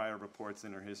these prior reports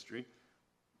in her history.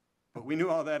 But we knew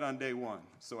all that on day one.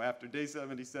 So after day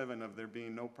 77 of there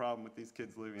being no problem with these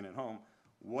kids living at home,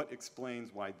 what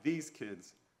explains why these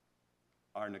kids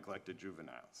are neglected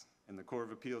juveniles? And the Court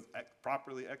of Appeals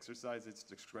properly exercised its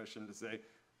discretion to say,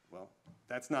 well,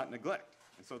 that's not neglect.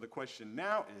 And so the question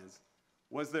now is,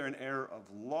 was there an error of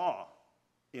law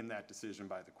in that decision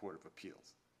by the Court of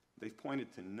Appeals? They've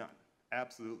pointed to none,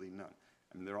 absolutely none.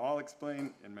 I mean, they're all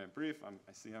explained in my brief.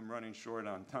 I see I'm running short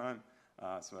on time,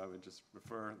 so I would just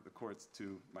refer the courts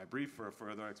to my brief for a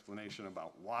further explanation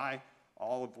about why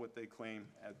all of what they claim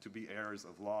to be errors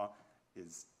of law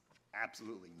is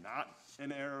absolutely not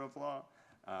an error of law.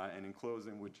 And in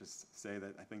closing, would just say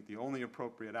that I think the only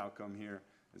appropriate outcome here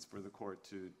is for the court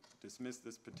to dismiss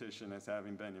this petition as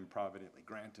having been improvidently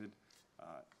granted.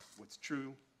 What's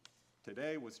true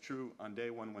today was true on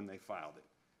day one when they filed it.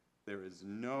 There is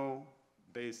no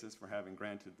basis for having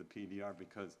granted the PDR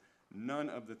because none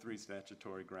of the 3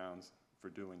 statutory grounds for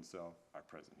doing so are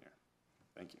present here.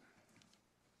 Thank you.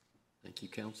 Thank you,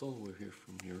 counsel. We'll hear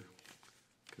from your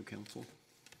co-counsel.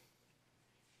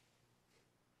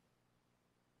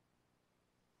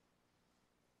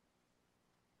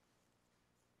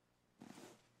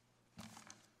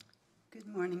 Good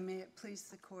morning. May it please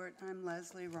the court. I'm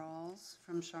Leslie Rawls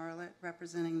from Charlotte,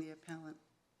 representing the appellant,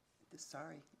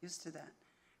 used to that,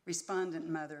 respondent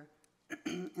mother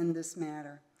in this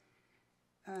matter.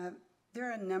 There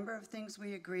are a number of things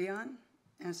we agree on,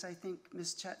 as I think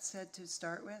Ms. Chutt said to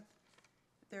start with.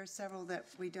 There are several that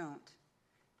we don't.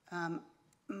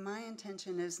 My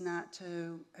intention is not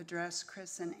to address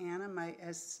Chris and Anna.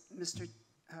 As Mr.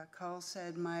 Cole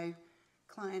said, my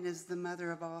client is the mother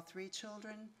of all 3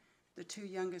 children. The 2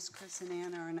 youngest, Chris and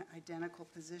Anna, are in identical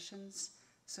positions.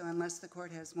 So unless the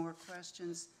court has more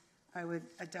questions, I would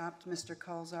adopt Mr.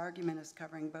 Cole's argument as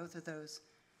covering both of those,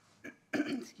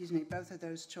 both of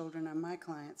those children on my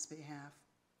client's behalf.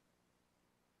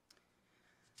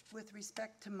 With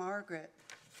respect to Margaret,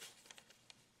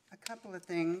 a couple of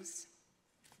things.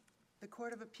 The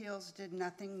Court of Appeals did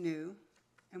nothing new,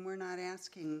 and we're not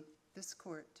asking this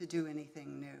court to do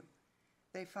anything new.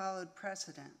 They followed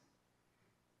precedent.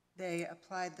 They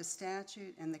applied the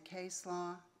statute and the case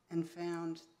law and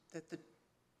found that the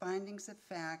findings of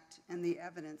fact and the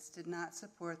evidence did not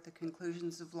support the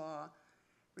conclusions of law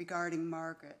regarding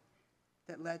Margaret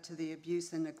that led to the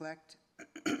abuse and neglect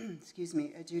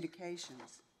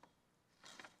adjudications.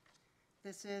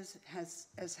 This is,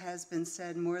 as has been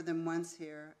said more than once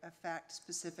here, a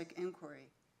fact-specific inquiry.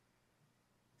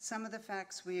 Some of the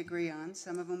facts we agree on,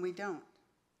 some of them we don't.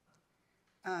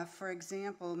 For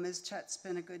example, Ms. Chutt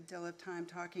spent a good deal of time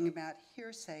talking about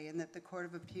hearsay and that the Court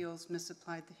of Appeals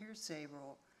misapplied the hearsay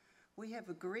rule. We have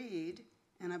agreed,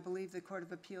 and I believe the Court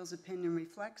of Appeals opinion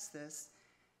reflects this,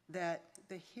 that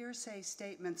the hearsay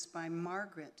statements by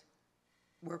Margaret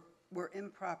were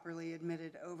improperly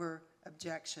admitted over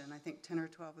objection, I think 10 or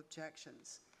 12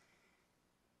 objections,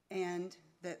 and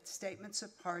that statements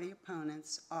of party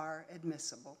opponents are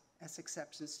admissible as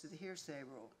exceptions to the hearsay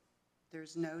rule.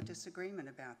 There's no disagreement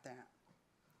about that.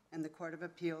 And the Court of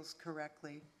Appeals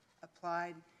correctly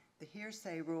applied the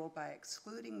hearsay rule by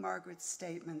excluding Margaret's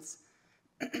statements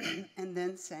and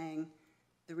then saying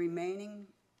the remaining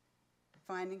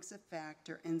findings of fact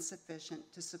are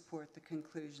insufficient to support the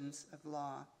conclusions of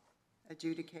law,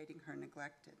 adjudicating her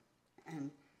neglected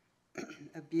and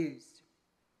abused.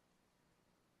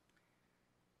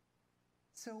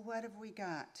 So what have we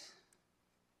got?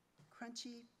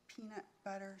 Crunchy peanut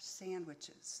butter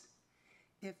sandwiches.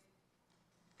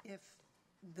 If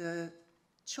the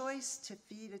choice to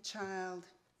feed a child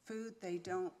food they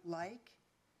don't like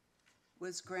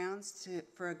was grounds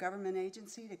for a government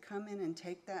agency to come in and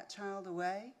take that child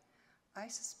away, I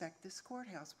suspect this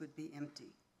courthouse would be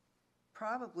empty.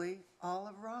 Probably all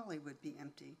of Raleigh would be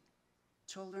empty.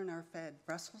 Children are fed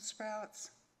Brussels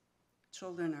sprouts.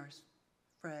 Children are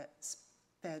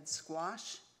fed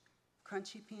squash,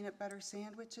 crunchy peanut butter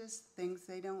sandwiches, things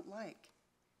they don't like.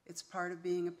 It's part of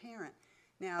being a parent.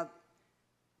 Now,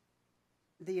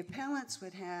 the appellants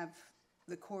would have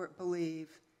the court believe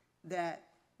that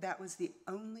that was the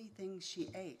only thing she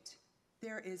ate.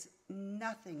 There is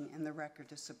nothing in the record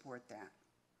to support that.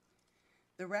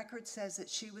 The record says that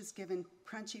she was given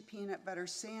crunchy peanut butter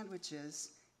sandwiches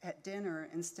at dinner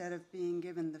instead of being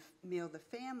given the meal the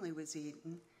family was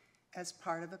eating as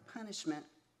part of a punishment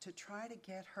to try to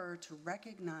get her to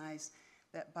recognize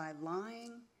that by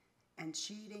lying and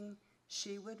cheating,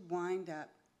 she would wind up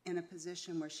in a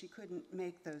position where she couldn't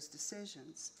make those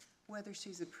decisions. Whether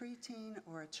she's a preteen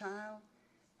or a child,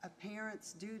 a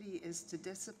parent's duty is to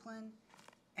discipline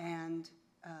and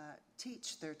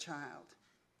teach their child.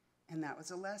 And that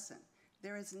was a lesson.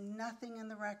 There is nothing in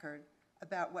the record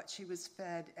about what she was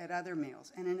fed at other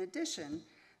meals. And in addition,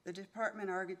 the department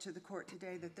argued to the court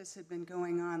today that this had been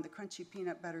going on, the crunchy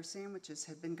peanut butter sandwiches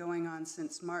had been going on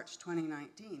since March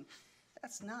 2019.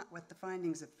 That's not what the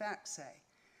findings of fact say.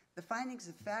 The findings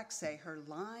of fact say her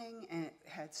lying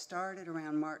had started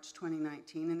around March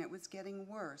 2019 and it was getting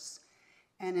worse.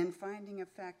 And in finding of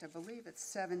fact, I believe it's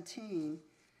 17,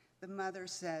 the mother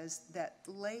says that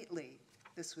lately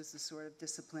this was the sort of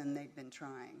discipline they'd been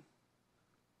trying.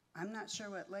 I'm not sure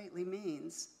what lately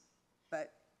means,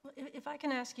 but Well, if I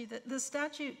can ask you, the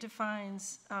statute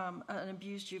defines an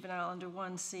abused juvenile under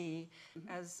 1C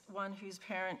as one whose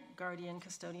parent, guardian,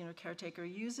 custodian, or caretaker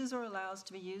uses or allows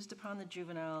to be used upon the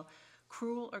juvenile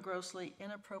cruel or grossly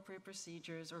inappropriate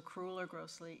procedures or cruel or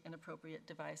grossly inappropriate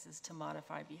devices to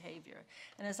modify behavior.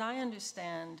 And as I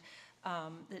understand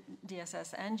the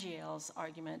DSS and GL's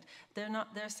argument, they're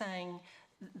saying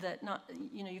that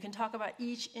you can talk about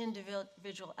each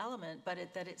individual element, but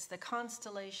that it's the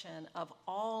constellation of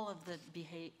all of the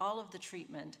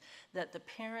treatment that the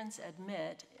parents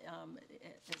admit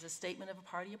as a statement of a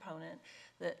party opponent,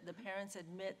 that the parents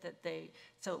admit that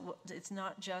so it's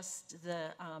not just the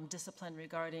discipline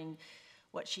regarding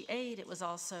what she ate, it was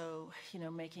also,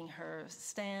 making her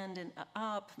stand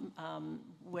up,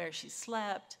 where she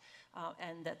slept,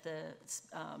 and that the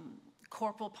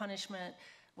corporal punishment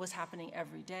was happening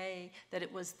every day, that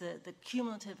it was the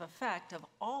cumulative effect of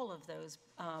all of those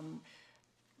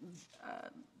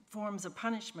forms of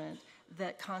punishment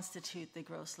that constitute the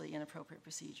grossly inappropriate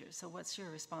procedures. So what's your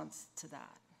response to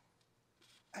that?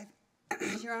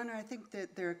 Your Honor, I think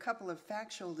that there are a couple of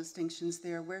factual distinctions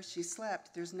there. Where she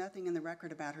slept, there's nothing in the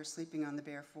record about her sleeping on the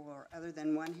bare floor other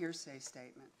than one hearsay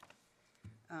statement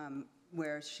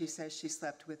where she says she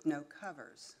slept with no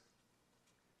covers.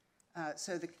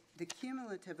 So the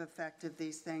cumulative effect of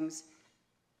these things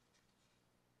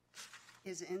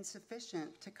is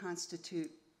insufficient to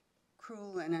constitute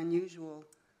cruel and unusual,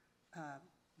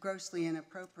 grossly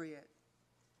inappropriate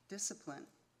discipline.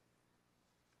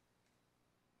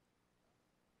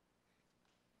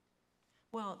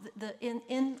 Well,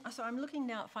 so I'm looking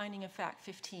now at finding of fact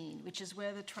 15, which is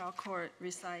where the trial court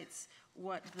recites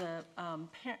what the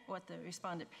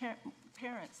respondent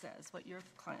parent says, what your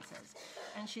client says.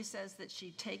 And she says that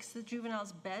she takes the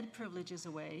juvenile's bed privileges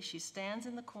away. She stands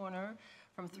in the corner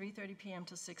from 3:30 p.m.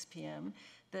 to 6 p.m.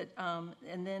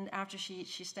 And then after she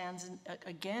stands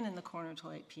again in the corner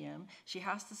until 8 p.m. She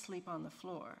has to sleep on the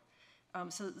floor.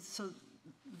 So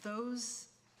those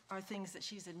are things that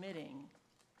she's admitting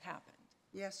happened.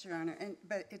 Yes, Your Honor,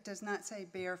 but it does not say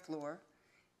bare floor.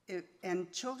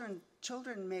 And children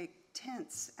make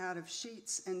tents out of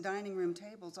sheets and dining room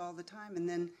tables all the time, and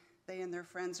then they and their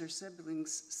friends or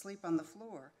siblings sleep on the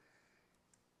floor.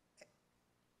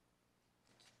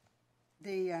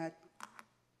 The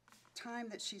time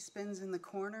that she spends in the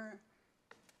corner,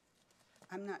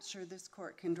 I'm not sure this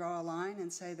court can draw a line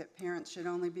and say that parents should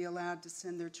only be allowed to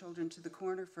send their children to the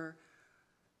corner for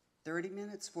 30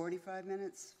 minutes, 45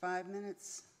 minutes, 5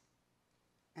 minutes,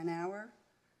 an hour.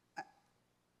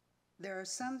 There are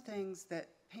some things that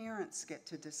parents get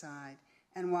to decide,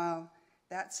 and while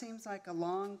that seems like a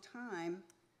long time,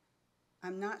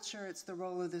 I'm not sure it's the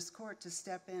role of this court to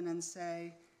step in and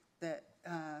say that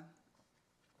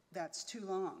that's too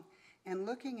long. And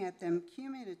looking at them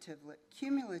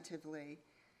cumulatively,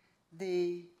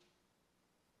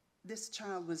 this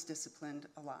child was disciplined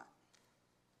a lot.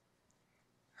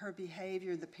 Her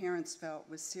behavior, the parents felt,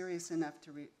 was serious enough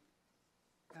to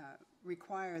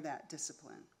require that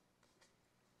discipline.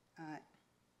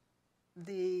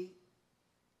 The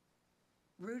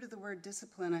root of the word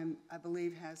discipline, I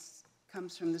believe,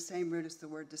 comes from the same root as the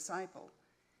word disciple,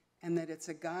 and that it's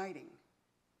a guiding.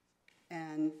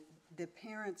 And the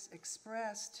parents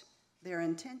expressed their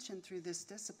intention through this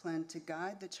discipline to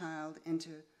guide the child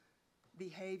into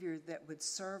behavior that would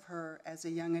serve her as a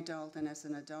young adult and as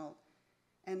an adult.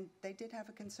 And they did have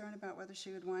a concern about whether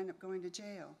she would wind up going to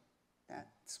jail.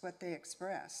 That's what they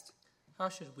expressed. How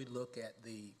should we look at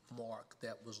the mark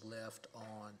that was left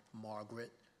on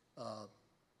Margaret?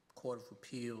 Court of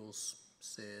Appeals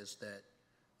says that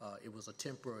it was a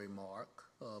temporary mark,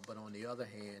 but on the other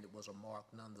hand, it was a mark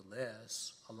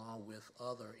nonetheless, along with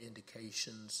other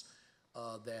indications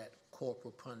that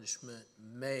corporal punishment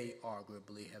may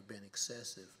arguably have been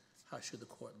excessive. How should the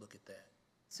court look at that?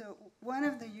 So one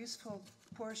of the useful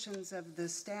portions of the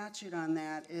statute on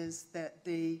that is that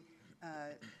the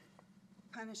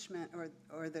punishment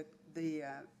or the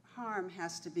harm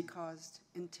has to be caused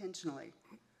intentionally,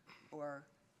 or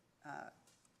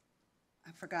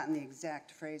I've forgotten the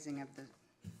exact phrasing of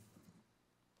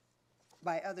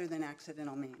by other than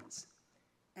accidental means.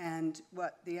 And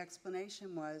what the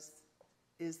explanation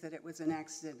is that it was an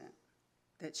accident,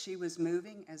 that she was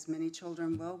moving, as many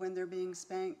children will when they're being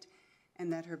spanked,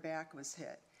 and that her back was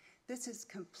hit. This is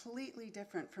completely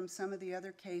different from some of the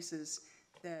other cases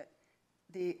that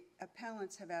the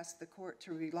appellants have asked the court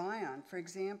to rely on. For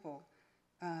example,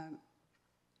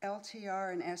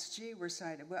 LTR and SG were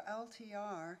cited. Well,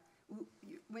 LTR,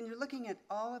 when you're looking at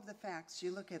all of the facts,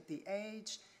 you look at the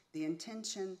age, the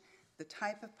intention, the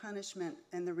type of punishment,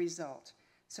 and the result.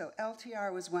 So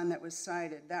LTR was one that was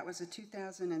cited. That was a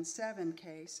 2007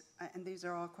 case, and these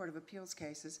are all Court of Appeals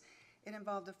cases. It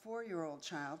involved a 4-year-old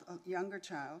child, a younger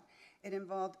child. It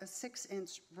involved a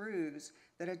 6-inch bruise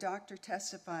that a doctor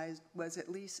testified was at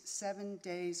least 7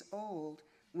 days old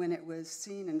when it was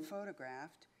seen and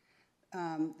photographed.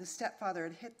 The stepfather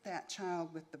had hit that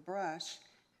child with the brush,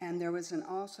 and there was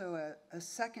also a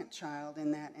second child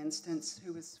in that instance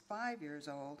who was 5 years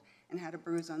old and had a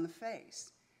bruise on the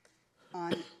face.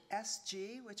 On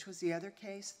SG, which was the other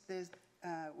case that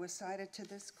was cited to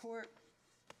this court,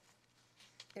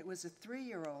 it was a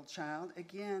 3-year-old child,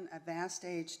 again, a vast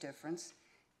age difference,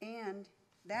 and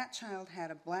that child had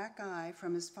a black eye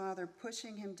from his father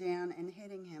pushing him down and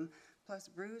hitting him, plus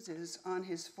bruises on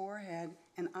his forehead,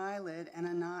 an eyelid, and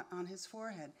a knot on his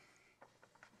forehead.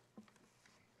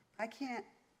 I can't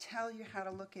tell you how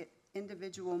to look at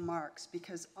individual marks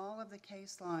because all of the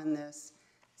case law in this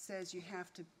says you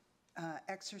have to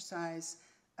exercise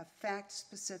a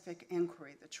fact-specific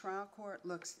inquiry. The trial court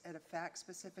looks at a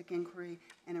fact-specific inquiry,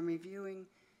 and in reviewing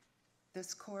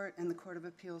this court and the Court of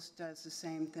Appeals does the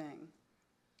same thing.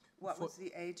 What was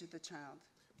the age of the child?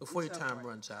 Before your time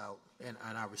runs out, and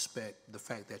I respect the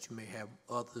fact that you may have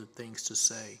other things to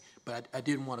say, but I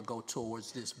didn't want to go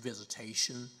towards this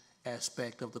visitation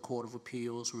aspect of the Court of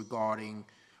Appeals regarding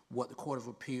what the Court of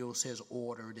Appeals has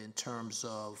ordered in terms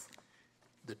of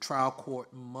the trial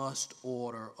court must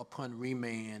order upon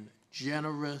remand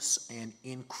generous and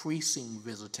increasing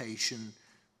visitation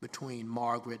between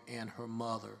Margaret and her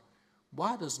mother.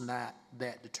 Why does not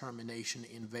that determination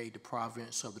invade the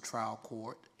province of the trial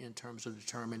court in terms of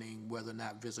determining whether or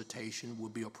not visitation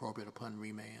would be appropriate upon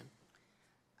remand?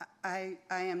 I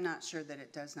am not sure that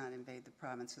it does not invade the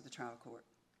province of the trial court.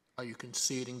 Are you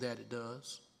conceding that it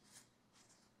does?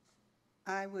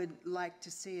 I would like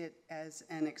to see it as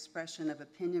an expression of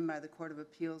opinion by the Court of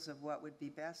Appeals of what would be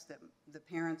best, that the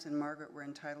parents and Margaret were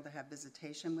entitled to have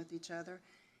visitation with each other.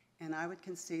 And I would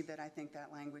concede that I think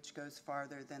that language goes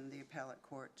farther than the appellate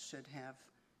court should have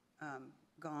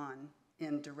gone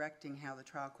in directing how the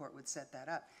trial court would set that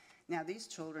up. Now, these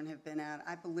children have been out,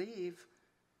 I believe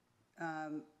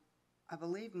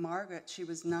Margaret, she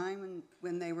was 9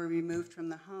 when they were removed from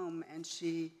the home, and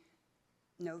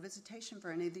no visitation for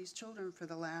any of these children for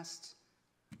the last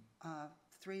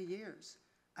 3 years.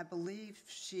 I believe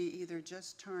she either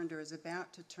just turned or is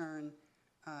about to turn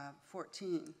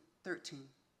 13.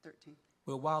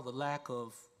 Well, while the lack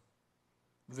of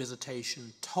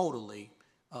visitation totally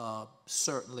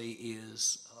certainly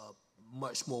is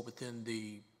much more within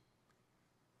the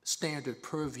standard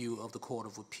purview of the Court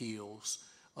of Appeals,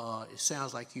 it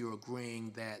sounds like you're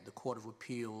agreeing that the Court of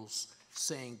Appeals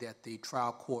saying that the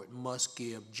trial court must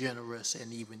give generous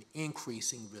and even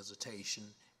increasing visitation,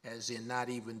 as in not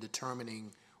even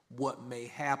determining what may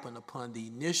happen upon the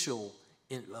initial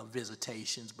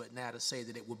visitations, but now to say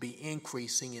that it will be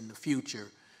increasing in the future,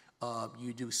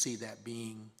 you do see that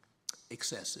being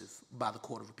excessive by the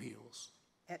Court of Appeals.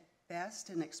 At best,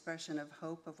 an expression of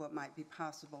hope of what might be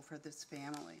possible for this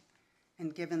family.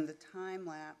 And given the time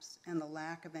lapse and the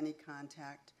lack of any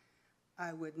contact,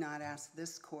 I would not ask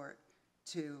this court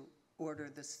to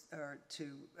order this, or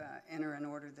to enter an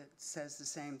order that says the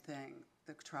same thing.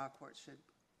 The trial court should.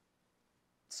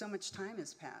 So much time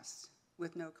has passed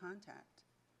with no contact.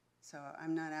 So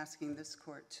I'm not asking this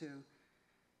court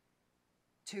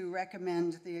to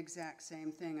recommend the exact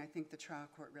same thing. I think the trial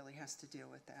court really has to deal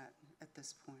with that at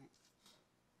this point.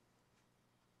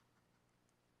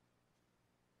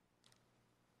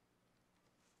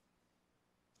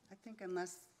 I think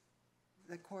unless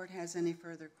the court has any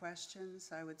further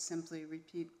questions, I would simply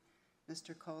repeat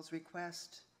Mr. Cole's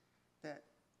request that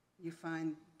you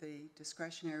find the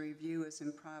discretionary review is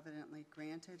improvidently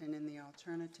granted, and in the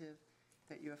alternative,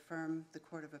 that you affirm the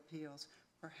Court of Appeals,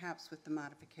 perhaps with the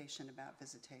modification about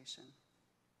visitation.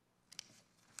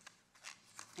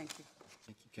 Thank you.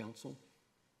 Thank you, counsel.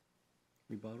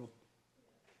 Rebuttal.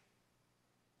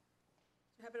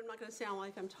 but I'm not going to sound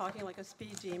like I'm talking like a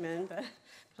speed demon, but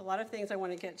there's a lot of things I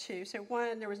want to get to. So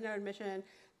one, there was no admission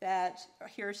that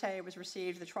hearsay was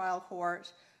received at the trial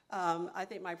court. I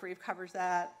think my brief covers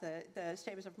that. The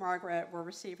statements of Margaret were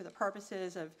received for the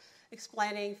purposes of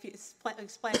explaining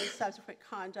subsequent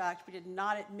conduct. We did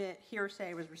not admit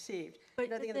hearsay was received. But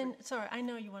then, sorry, I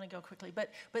know you want to go quickly, but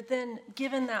then,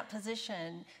 given that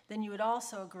position, then you would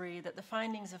also agree that the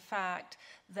findings of fact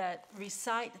that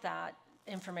recite that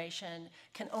information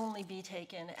can only be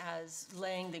taken as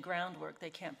laying the groundwork. They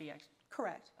can't be.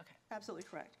 Correct. Okay. Absolutely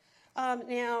correct.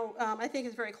 Now, I think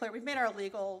it's very clear. We've made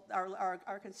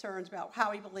our concerns about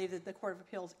how we believe that the Court of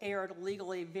Appeals erred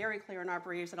legally very clear in our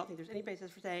briefs. I don't think there's any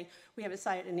basis for saying we haven't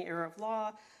cited any error of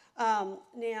law.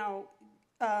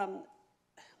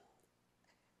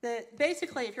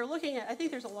 Basically, if you're looking at, I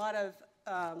think there's a lot of,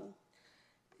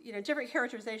 different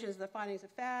characterizations of the findings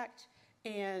of fact.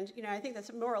 And, I think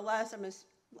that's more or less, I'm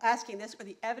asking this, or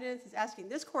the evidence is asking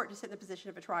this court to sit in the position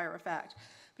of a trier of fact.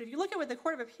 But if you look at what the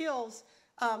Court of Appeals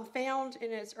found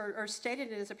in its, or stated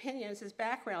in its opinion, as his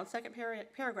background, second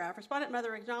paragraph, respondent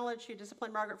mother acknowledged she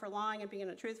disciplined Margaret for lying and being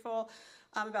untruthful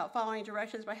about following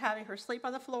directions by having her sleep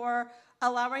on the floor,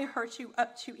 allowing her to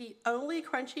eat only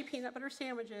crunchy peanut butter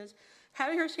sandwiches,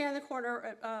 having her stand in the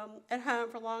corner at home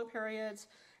for long periods,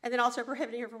 and then also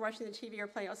prohibiting her from watching the TV or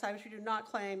playing outside, which we do not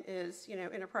claim is,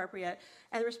 inappropriate.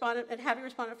 And having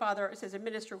respondent father, it says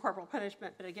administer corporal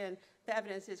punishment, but again, the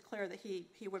evidence is clear that he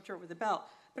whipped her with a belt.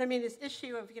 But I mean, this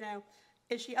issue of,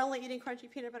 is she only eating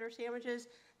crunchy peanut butter sandwiches?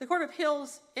 The Court of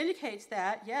Appeals indicates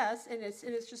that, yes, and it's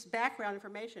just background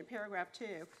information, paragraph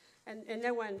 2, and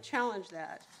no one challenged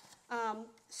that.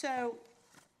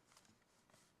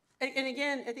 And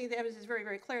again, I think the evidence is very,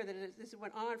 very clear that this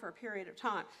went on for a period of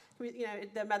time.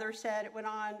 The mother said it went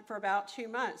on for about 2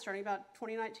 months, starting about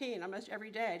 2019, almost every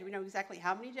day. Do we know exactly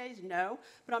how many days? No,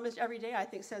 but almost every day I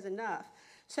think says enough.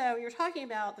 So you're talking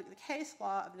about the case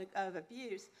law of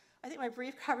abuse. I think my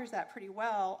brief covers that pretty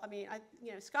well. I mean,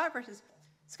 Scott versus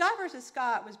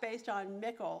Scott was based on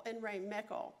Mickle, In re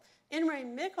Mickle. In re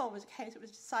Mickle was a case that was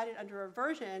decided under a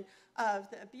version of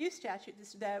the abuse statute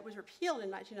that was repealed in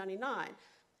 1999.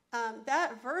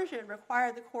 That version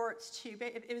required the courts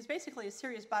it was basically a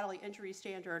serious bodily injury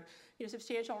standard,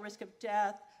 substantial risk of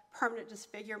death, permanent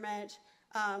disfigurement,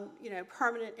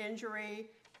 permanent injury.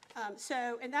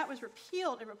 And that was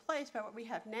repealed and replaced by what we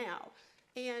have now.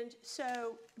 And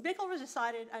so Mickle was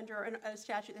decided under a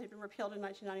statute that had been repealed in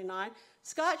 1999.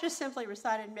 Scott just simply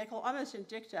recited Mickle almost in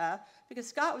dicta because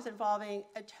Scott was involving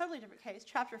a totally different case,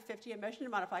 Chapter 50, a motion to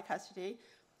modify custody,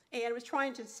 and was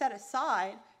trying to set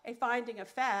aside a finding of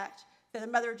fact that the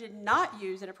mother did not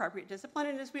use inappropriate discipline.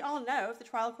 And as we all know, if the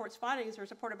trial court's findings are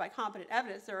supported by competent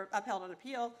evidence, they're upheld on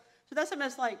appeal. So that's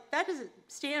almost like, that doesn't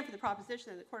stand for the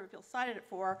proposition that the Court of Appeals cited it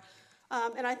for.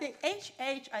 And I think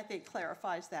HH,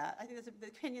 clarifies that. I think that's the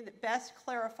opinion that best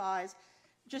clarifies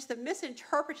just the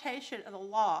misinterpretation of the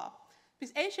law.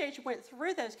 Because HH went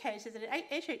through those cases, and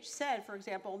HH said, for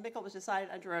example, Mickle was decided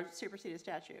under a superseded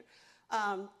statute.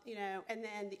 And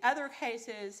then the other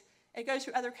cases, it goes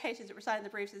through other cases that were cited in the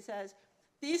briefs and says,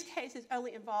 these cases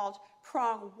only involved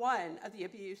prong 1 of the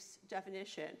abuse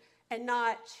definition and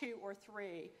not 2 or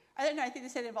 3. I think they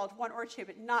said it involved 1 or 2,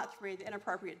 but not 3, the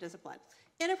inappropriate discipline.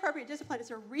 Inappropriate discipline is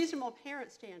a reasonable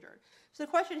parent standard. So the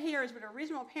question here is, would a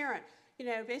reasonable parent,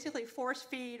 basically force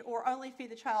feed or only feed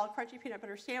the child crunchy peanut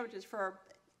butter sandwiches for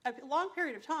a long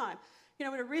period of time?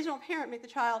 Would a reasonable parent make the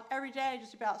child every day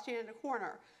just about stand in a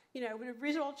corner? Would a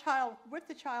reasonable parent whip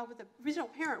the child with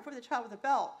a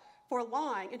belt for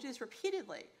lying and do this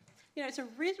repeatedly? It's a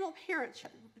reasonable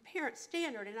parent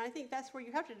standard, and I think that's where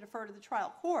you have to defer to the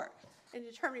trial court in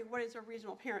determining what is a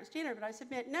reasonable parent standard. But I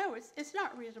submit, no, it's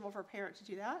not reasonable for a parent to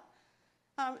do that.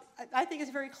 I think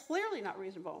it's very clearly not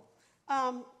reasonable.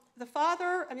 The fact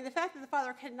that the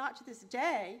father cannot to this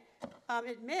day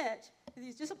admit that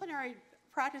these disciplinary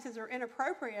practices are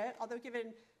inappropriate, although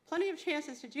given plenty of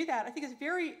chances to do that, I think is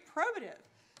very probative.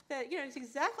 That, it's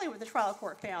exactly what the trial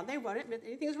court found. They won't admit that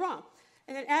anything is wrong.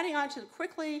 And then adding on to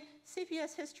quickly,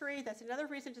 CPS history, that's another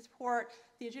reason to support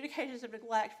the adjudications of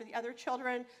neglect for the other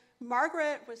children.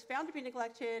 Margaret was found to be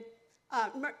neglected,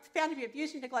 found to be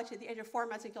abused and neglected at the age of 4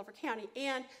 months in Guilford County,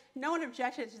 and no one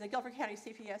objected to the Guilford County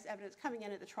CPS evidence coming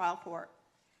in at the trial court.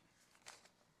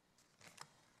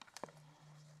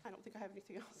 I don't think I have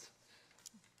anything else.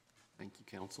 Thank you,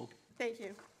 counsel. Thank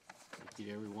you. Thank you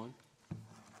to everyone.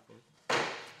 All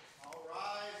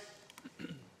rise. Oh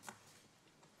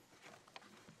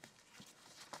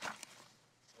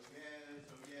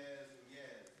yes.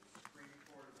 The Supreme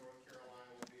Court of North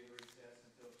Carolina will be in recess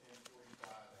until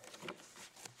 10:45 a.m.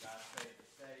 God save the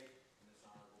state and this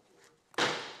honorable court.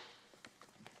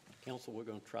 Council, we're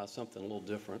going to try something a little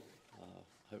different,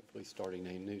 hopefully starting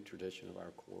a new tradition of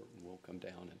our court, and we'll come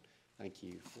down and thank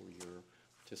you for your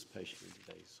participation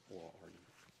in today's oral argument.